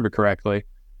 if I remember correctly.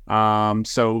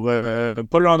 So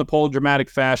put it on the pole in dramatic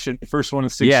fashion. First one in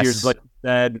 6 years, like you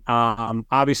said.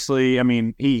 Obviously, I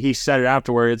mean, he said it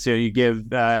afterwards. You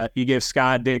give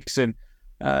Scott Dixon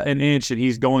an inch, and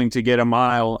he's going to get a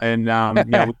mile. And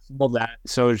we saw that.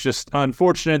 So it's just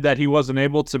unfortunate that he wasn't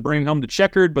able to bring home the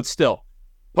checkered, but still,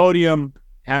 podium,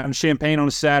 having champagne on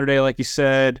a Saturday, like you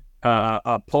said,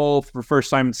 a pole for the first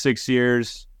time in 6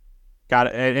 years. Got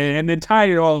it, and then tied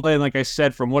it all in, like I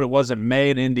said, from what it was in May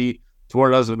at Indy to what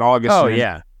it was in August. Oh,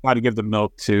 yeah. Got to give the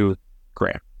milk to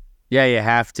Graham. Yeah, you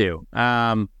have to.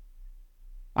 I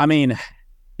mean,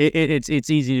 it's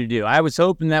easy to do. I was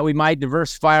hoping that we might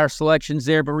diversify our selections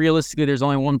there, but realistically, there's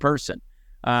only one person.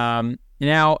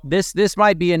 Now, this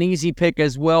might be an easy pick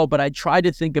as well, but I tried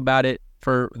to think about it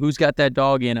for who's got that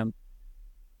dog in him.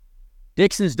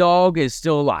 Dixon's dog is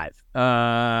still alive.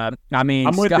 I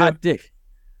mean, Scott Dixon.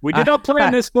 We did not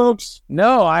plan this, folks.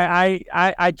 No,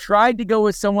 I tried to go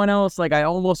with someone else. Like, I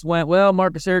almost went, well,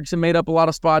 Marcus Ericsson made up a lot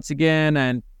of spots again.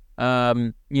 And,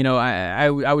 I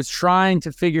was trying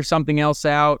to figure something else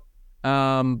out.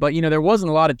 But, there wasn't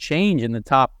a lot of change in the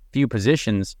top few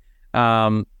positions.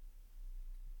 But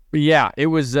yeah, it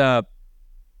was, I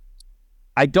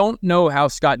don't know how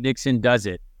Scott Dixon does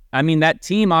it I mean, that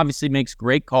team obviously makes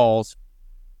great calls,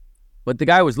 but the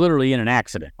guy was literally in an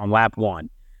accident on lap 1.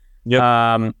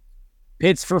 Yep.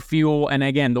 Pits for fuel. And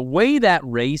again, the way that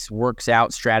race works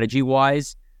out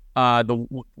strategy-wise,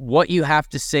 what you have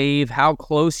to save, how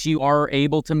close you are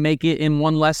able to make it in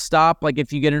one less stop, like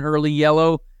if you get an early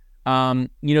yellow,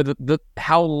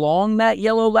 how long that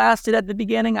yellow lasted at the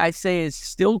beginning, I say is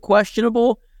still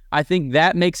questionable. I think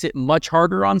that makes it much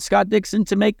harder on Scott Dixon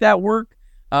to make that work.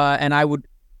 And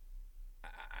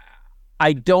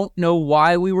I don't know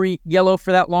why we were yellow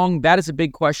for that long. That is a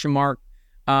big question mark.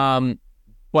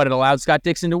 But it allowed Scott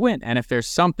Dixon to win. And if there's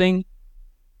something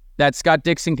that Scott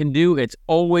Dixon can do, it's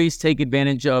always take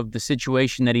advantage of the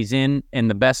situation that he's in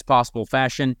the best possible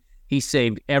fashion. He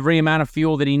saved every amount of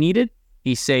fuel that he needed.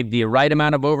 He saved the right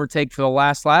amount of overtake for the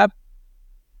last lap.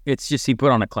 It's just he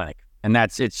put on a clinic. And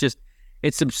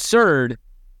it's absurd,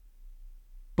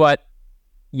 but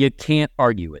you can't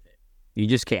argue with it. You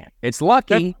just can't. It's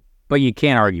lucky, but you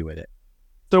can't argue with it.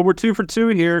 So we're 2 for 2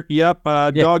 here. Yep.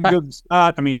 Dog good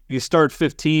spot. I mean, you start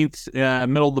 15th,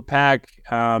 middle of the pack.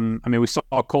 I mean, we saw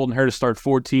Colton Herta start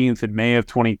 14th in May of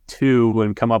 22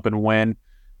 and come up and win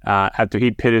after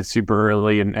he pitted super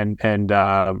early and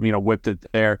whipped it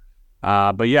there.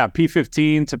 But yeah,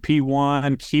 P15 to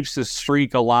P1 keeps the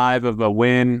streak alive of a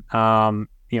win,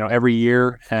 every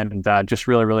year, and just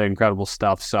really, really incredible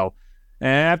stuff. So. And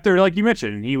after, like you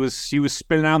mentioned, he was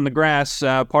spinning out in the grass,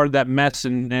 part of that mess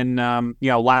in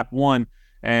lap 1,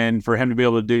 and for him to be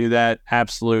able to do that,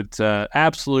 absolute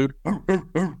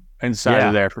inside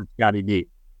of there for Scotty D.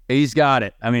 He's got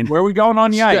it. I mean, where are we going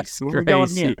on yikes? Where are we going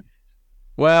here?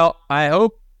 Well, I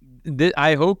hope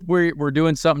we're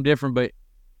doing something different, but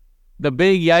the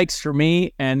big yikes for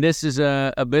me, and this is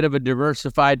a bit of a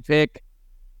diversified pick.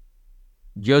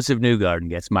 Joseph Newgarden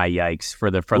gets my yikes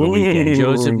for the weekend.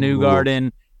 Joseph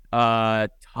Newgarden,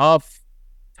 tough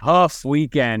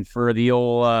weekend for the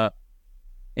old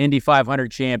Indy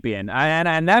 500 champion,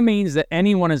 and that means that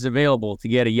anyone is available to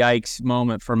get a yikes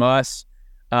moment from us.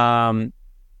 I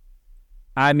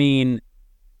mean,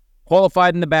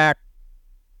 qualified in the back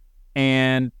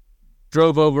and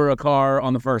drove over a car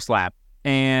on the first lap,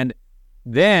 and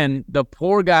then the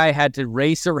poor guy had to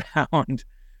race around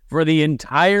for the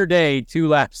entire day, 2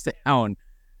 laps down,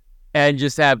 and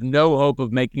just have no hope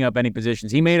of making up any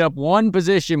positions. He made up one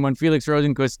position when Felix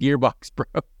Rosenquist's gearbox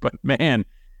broke, but man,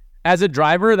 as a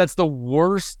driver, that's the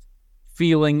worst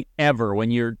feeling ever.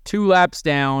 When you're 2 laps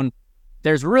down,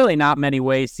 there's really not many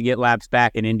ways to get laps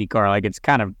back in IndyCar. Like, it's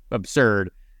kind of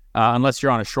absurd, unless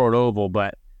you're on a short oval,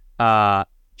 but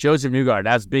Joseph Newgarden,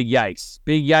 that's big yikes.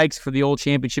 Big yikes for the old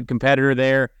championship competitor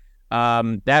there.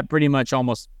 That pretty much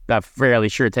almost fairly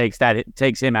sure takes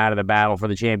him out of the battle for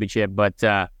the championship, but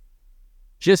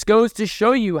just goes to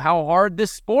show you how hard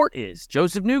this sport is.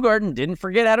 Joseph Newgarden didn't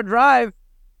forget how to drive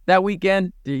that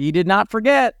weekend. He did not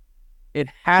forget. It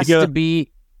has to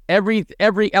be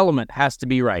every element has to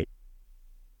be right.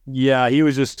 Yeah, he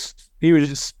was just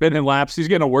spinning laps. He's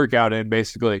getting a workout in,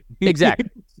 basically. Exactly.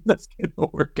 Let's get a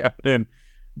workout in.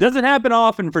 Doesn't happen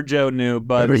often for Joe New,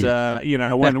 but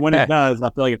when it does, I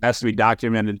feel like it has to be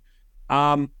documented.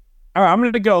 All right, I'm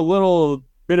going to go a little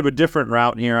bit of a different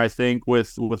route here, I think,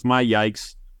 with my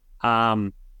yikes.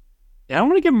 I'm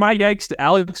going to give my yikes to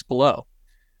Alex Palou.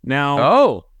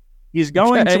 Now, he's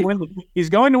going to win. He's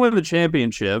going to win the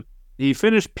championship. He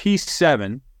finished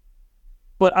P7,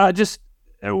 but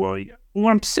when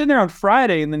I'm sitting there on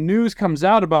Friday and the news comes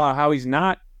out about how he's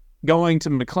not going to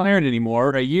McLaren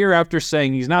anymore, a year after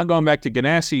saying he's not going back to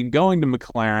Ganassi and going to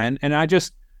McLaren, and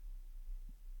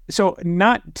so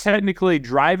not technically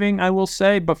driving, I will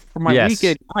say, but for my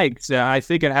weekend yikes, I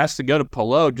think it has to go to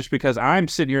Palou, just because I'm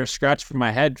sitting here scratching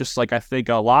my head, just like I think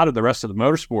a lot of the rest of the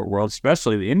motorsport world,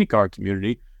 especially the IndyCar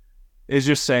community, is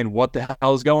just saying, what the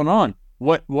hell is going on?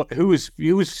 Who is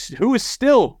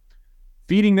still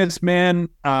feeding this man,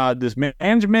 this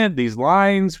management, these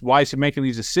lines? Why is he making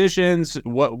these decisions?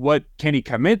 What can he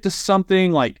commit to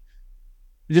something? Like,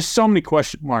 just so many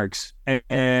question marks.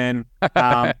 And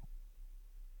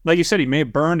like you said, he may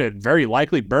have very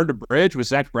likely burned a bridge with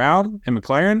Zach Brown and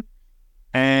McLaren.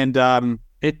 And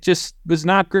it just was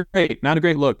not great. Not a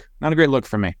great look. Not a great look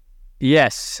for me.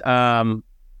 Yes. I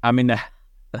mean,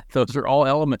 those are all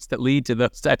elements that lead to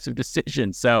those types of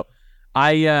decisions. So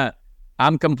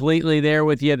I'm completely there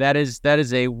with you. That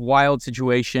is a wild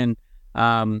situation.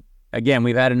 Again,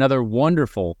 we've had another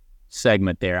wonderful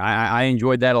segment there. I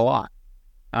enjoyed that a lot.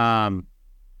 So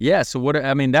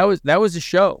that was a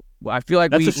show. I feel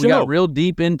like we got real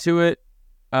deep into it.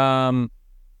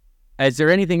 Is there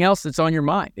anything else that's on your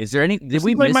mind? Did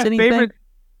we miss anything?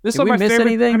 This Did is we my miss favorite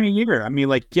anything? time of year. I mean,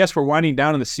 like, yes, we're winding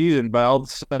down in the season, but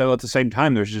also at the same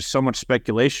time, there's just so much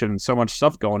speculation and so much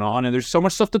stuff going on, and there's so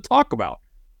much stuff to talk about.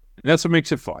 And that's what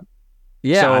makes it fun.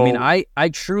 Yeah, So, I mean, I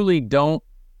truly don't.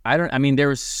 I mean,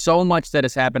 there's so much that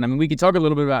has happened. I mean, we could talk a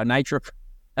little bit about Nitro.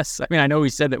 I mean, I know we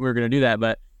said that we were going to do that,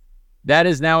 but that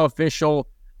is now official.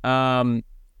 I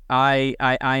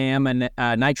am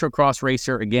a Nitro Cross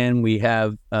racer again. We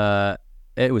have.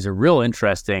 It was a real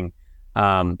interesting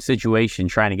situation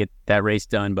trying to get that race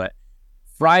done, but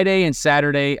Friday and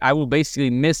Saturday, I will basically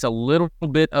miss a little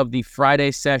bit of the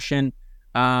Friday session,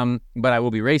 but I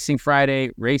will be racing Friday,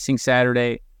 racing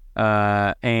Saturday,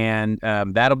 and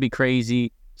that'll be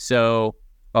crazy. So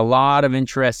a lot of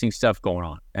interesting stuff going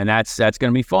on, and that's going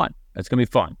to be fun. That's going to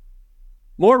be fun.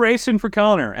 more racing for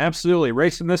Connor. Absolutely.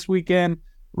 Racing this weekend,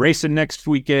 racing next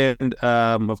weekend.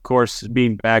 Of course,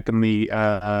 being back in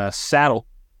the saddle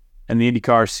and the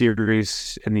IndyCar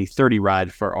Series and the 30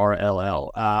 ride for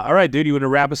RLL. All right, dude, you want to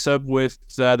wrap us up with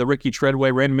the Ricky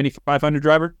Treadway Random Indy 500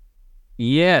 driver?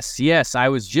 Yes. I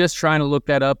was just trying to look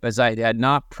that up as I had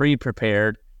not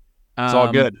pre-prepared. It's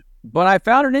all good. But I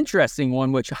found an interesting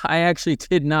one, which I actually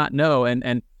did not know.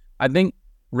 And I think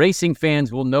racing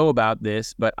fans will know about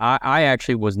this, but I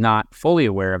actually was not fully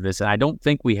aware of this. And I don't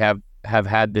think we have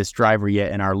had this driver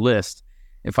yet in our list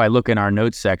if I look in our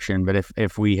notes section. But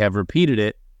if we have repeated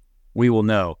it, we will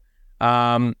know.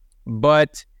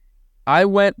 But I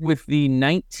went with the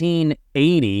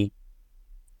 1980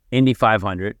 Indy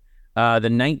 500. The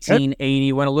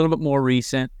 1980 went a little bit more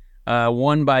recent,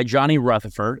 won by Johnny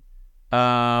Rutherford.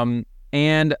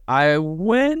 And I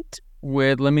went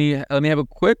with, let me have a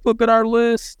quick look at our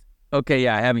list. Okay,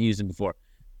 yeah, I haven't used it before.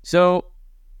 So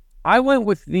I went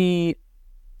with the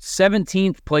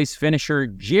 17th place finisher,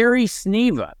 Jerry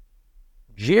Sneva.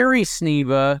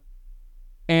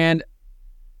 And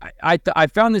I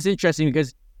found this interesting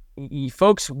because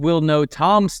folks will know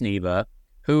Tom Sneva,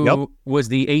 who was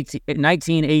the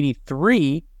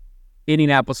 1983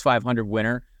 Indianapolis 500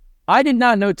 winner. I did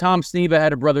not know Tom Sneva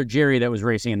had a brother, Jerry, that was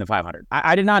racing in the 500.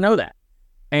 I did not know that.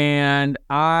 And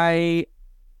I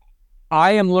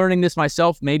am learning this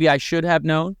myself. Maybe I should have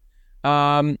known.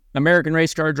 American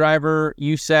race car driver,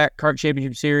 USAC Kart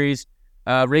Championship Series,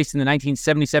 raced in the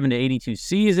 1977 to 82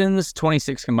 seasons,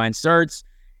 26 combined starts.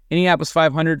 Indianapolis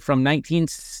 500 from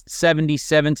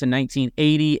 1977 to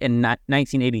 1980 and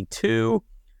 1982.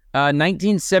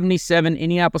 1977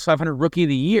 Indianapolis 500 Rookie of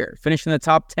the Year, finished in the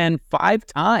top 10 5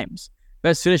 times.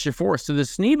 Best finisher 4. So the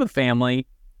Sneva family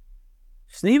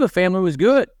was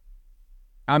good.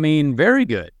 I mean, very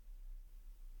good.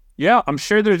 Yeah, I'm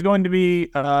sure there's going to be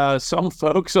some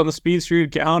folks on the Speed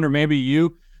Street account, or maybe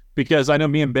you, because I know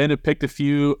me and Ben have picked a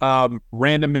few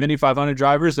random Indy 500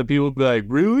 drivers that people will be like,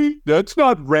 really? That's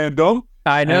not random.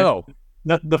 I know.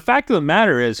 The fact of the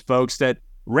matter is, folks, that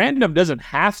random doesn't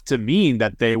have to mean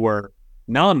that they were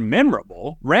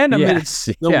non-memorable. Random is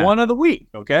the one of the week,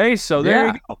 okay? So there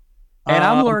you go. And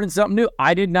I'm learning something new.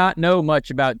 I did not know Tom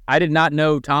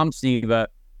Sneva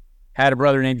had a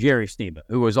brother named Jerry Sneva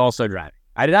who was also driving.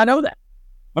 I did not know that.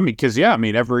 I mean, because,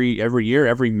 every year,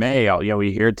 every May,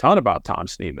 we hear a ton about Tom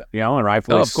Sneva, and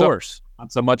rightfully of course.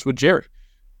 Not so much with Jerry.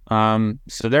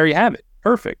 So there you have it.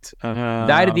 Perfect.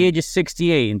 Died at the age of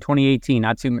 68 in 2018,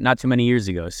 not too many years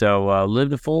ago. So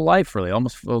lived a full life, really,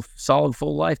 almost a solid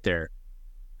full life there.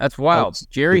 That's wild.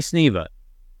 Jerry Sneva.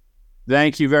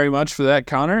 Thank you very much for that,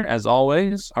 Connor, as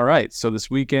always. All right, so this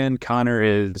weekend, Connor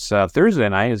is Thursday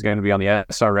night is going to be on the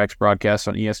SRX broadcast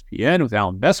on ESPN with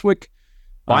Alan Beswick.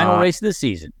 Final race of the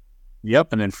season.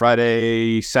 Yep, and then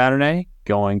Friday, Saturday,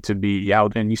 going to be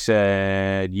out in, you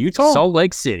said, Utah? Salt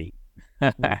Lake City.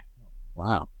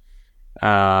 Wow.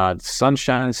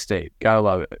 Sunshine State. Gotta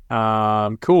love it.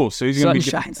 Cool. So he's going to be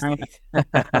Sunshine State.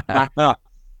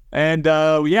 And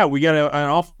we got an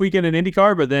off weekend in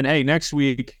IndyCar, but then next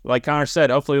week, like Connor said,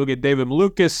 hopefully we'll get David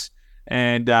Malukas,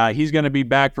 and he's going to be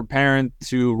back preparing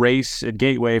to race at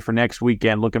Gateway for next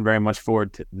weekend. Looking very much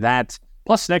forward to that.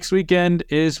 Plus, next weekend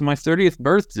is my 30th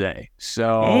birthday.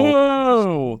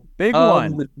 So, big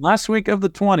one. Last week of the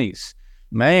 20s.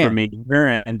 Man. For me.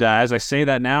 And as I say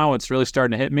that now, it's really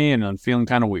starting to hit me, and I'm feeling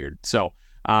kind of weird. So,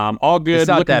 all good. It's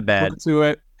not that bad. To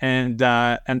it. And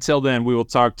until then, we will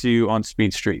talk to you on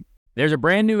Speed Street. There's a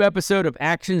brand new episode of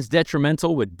Actions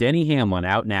Detrimental with Denny Hamlin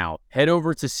out now. Head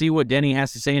over to see what Denny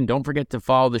has to say, and don't forget to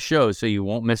follow the show so you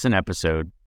won't miss an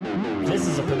episode. This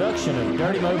is a production of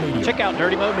Dirty Mo Media. Check out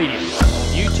Dirty Mo Media on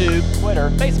YouTube, Twitter,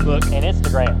 Facebook, and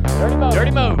Instagram.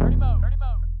 Dirty Mo.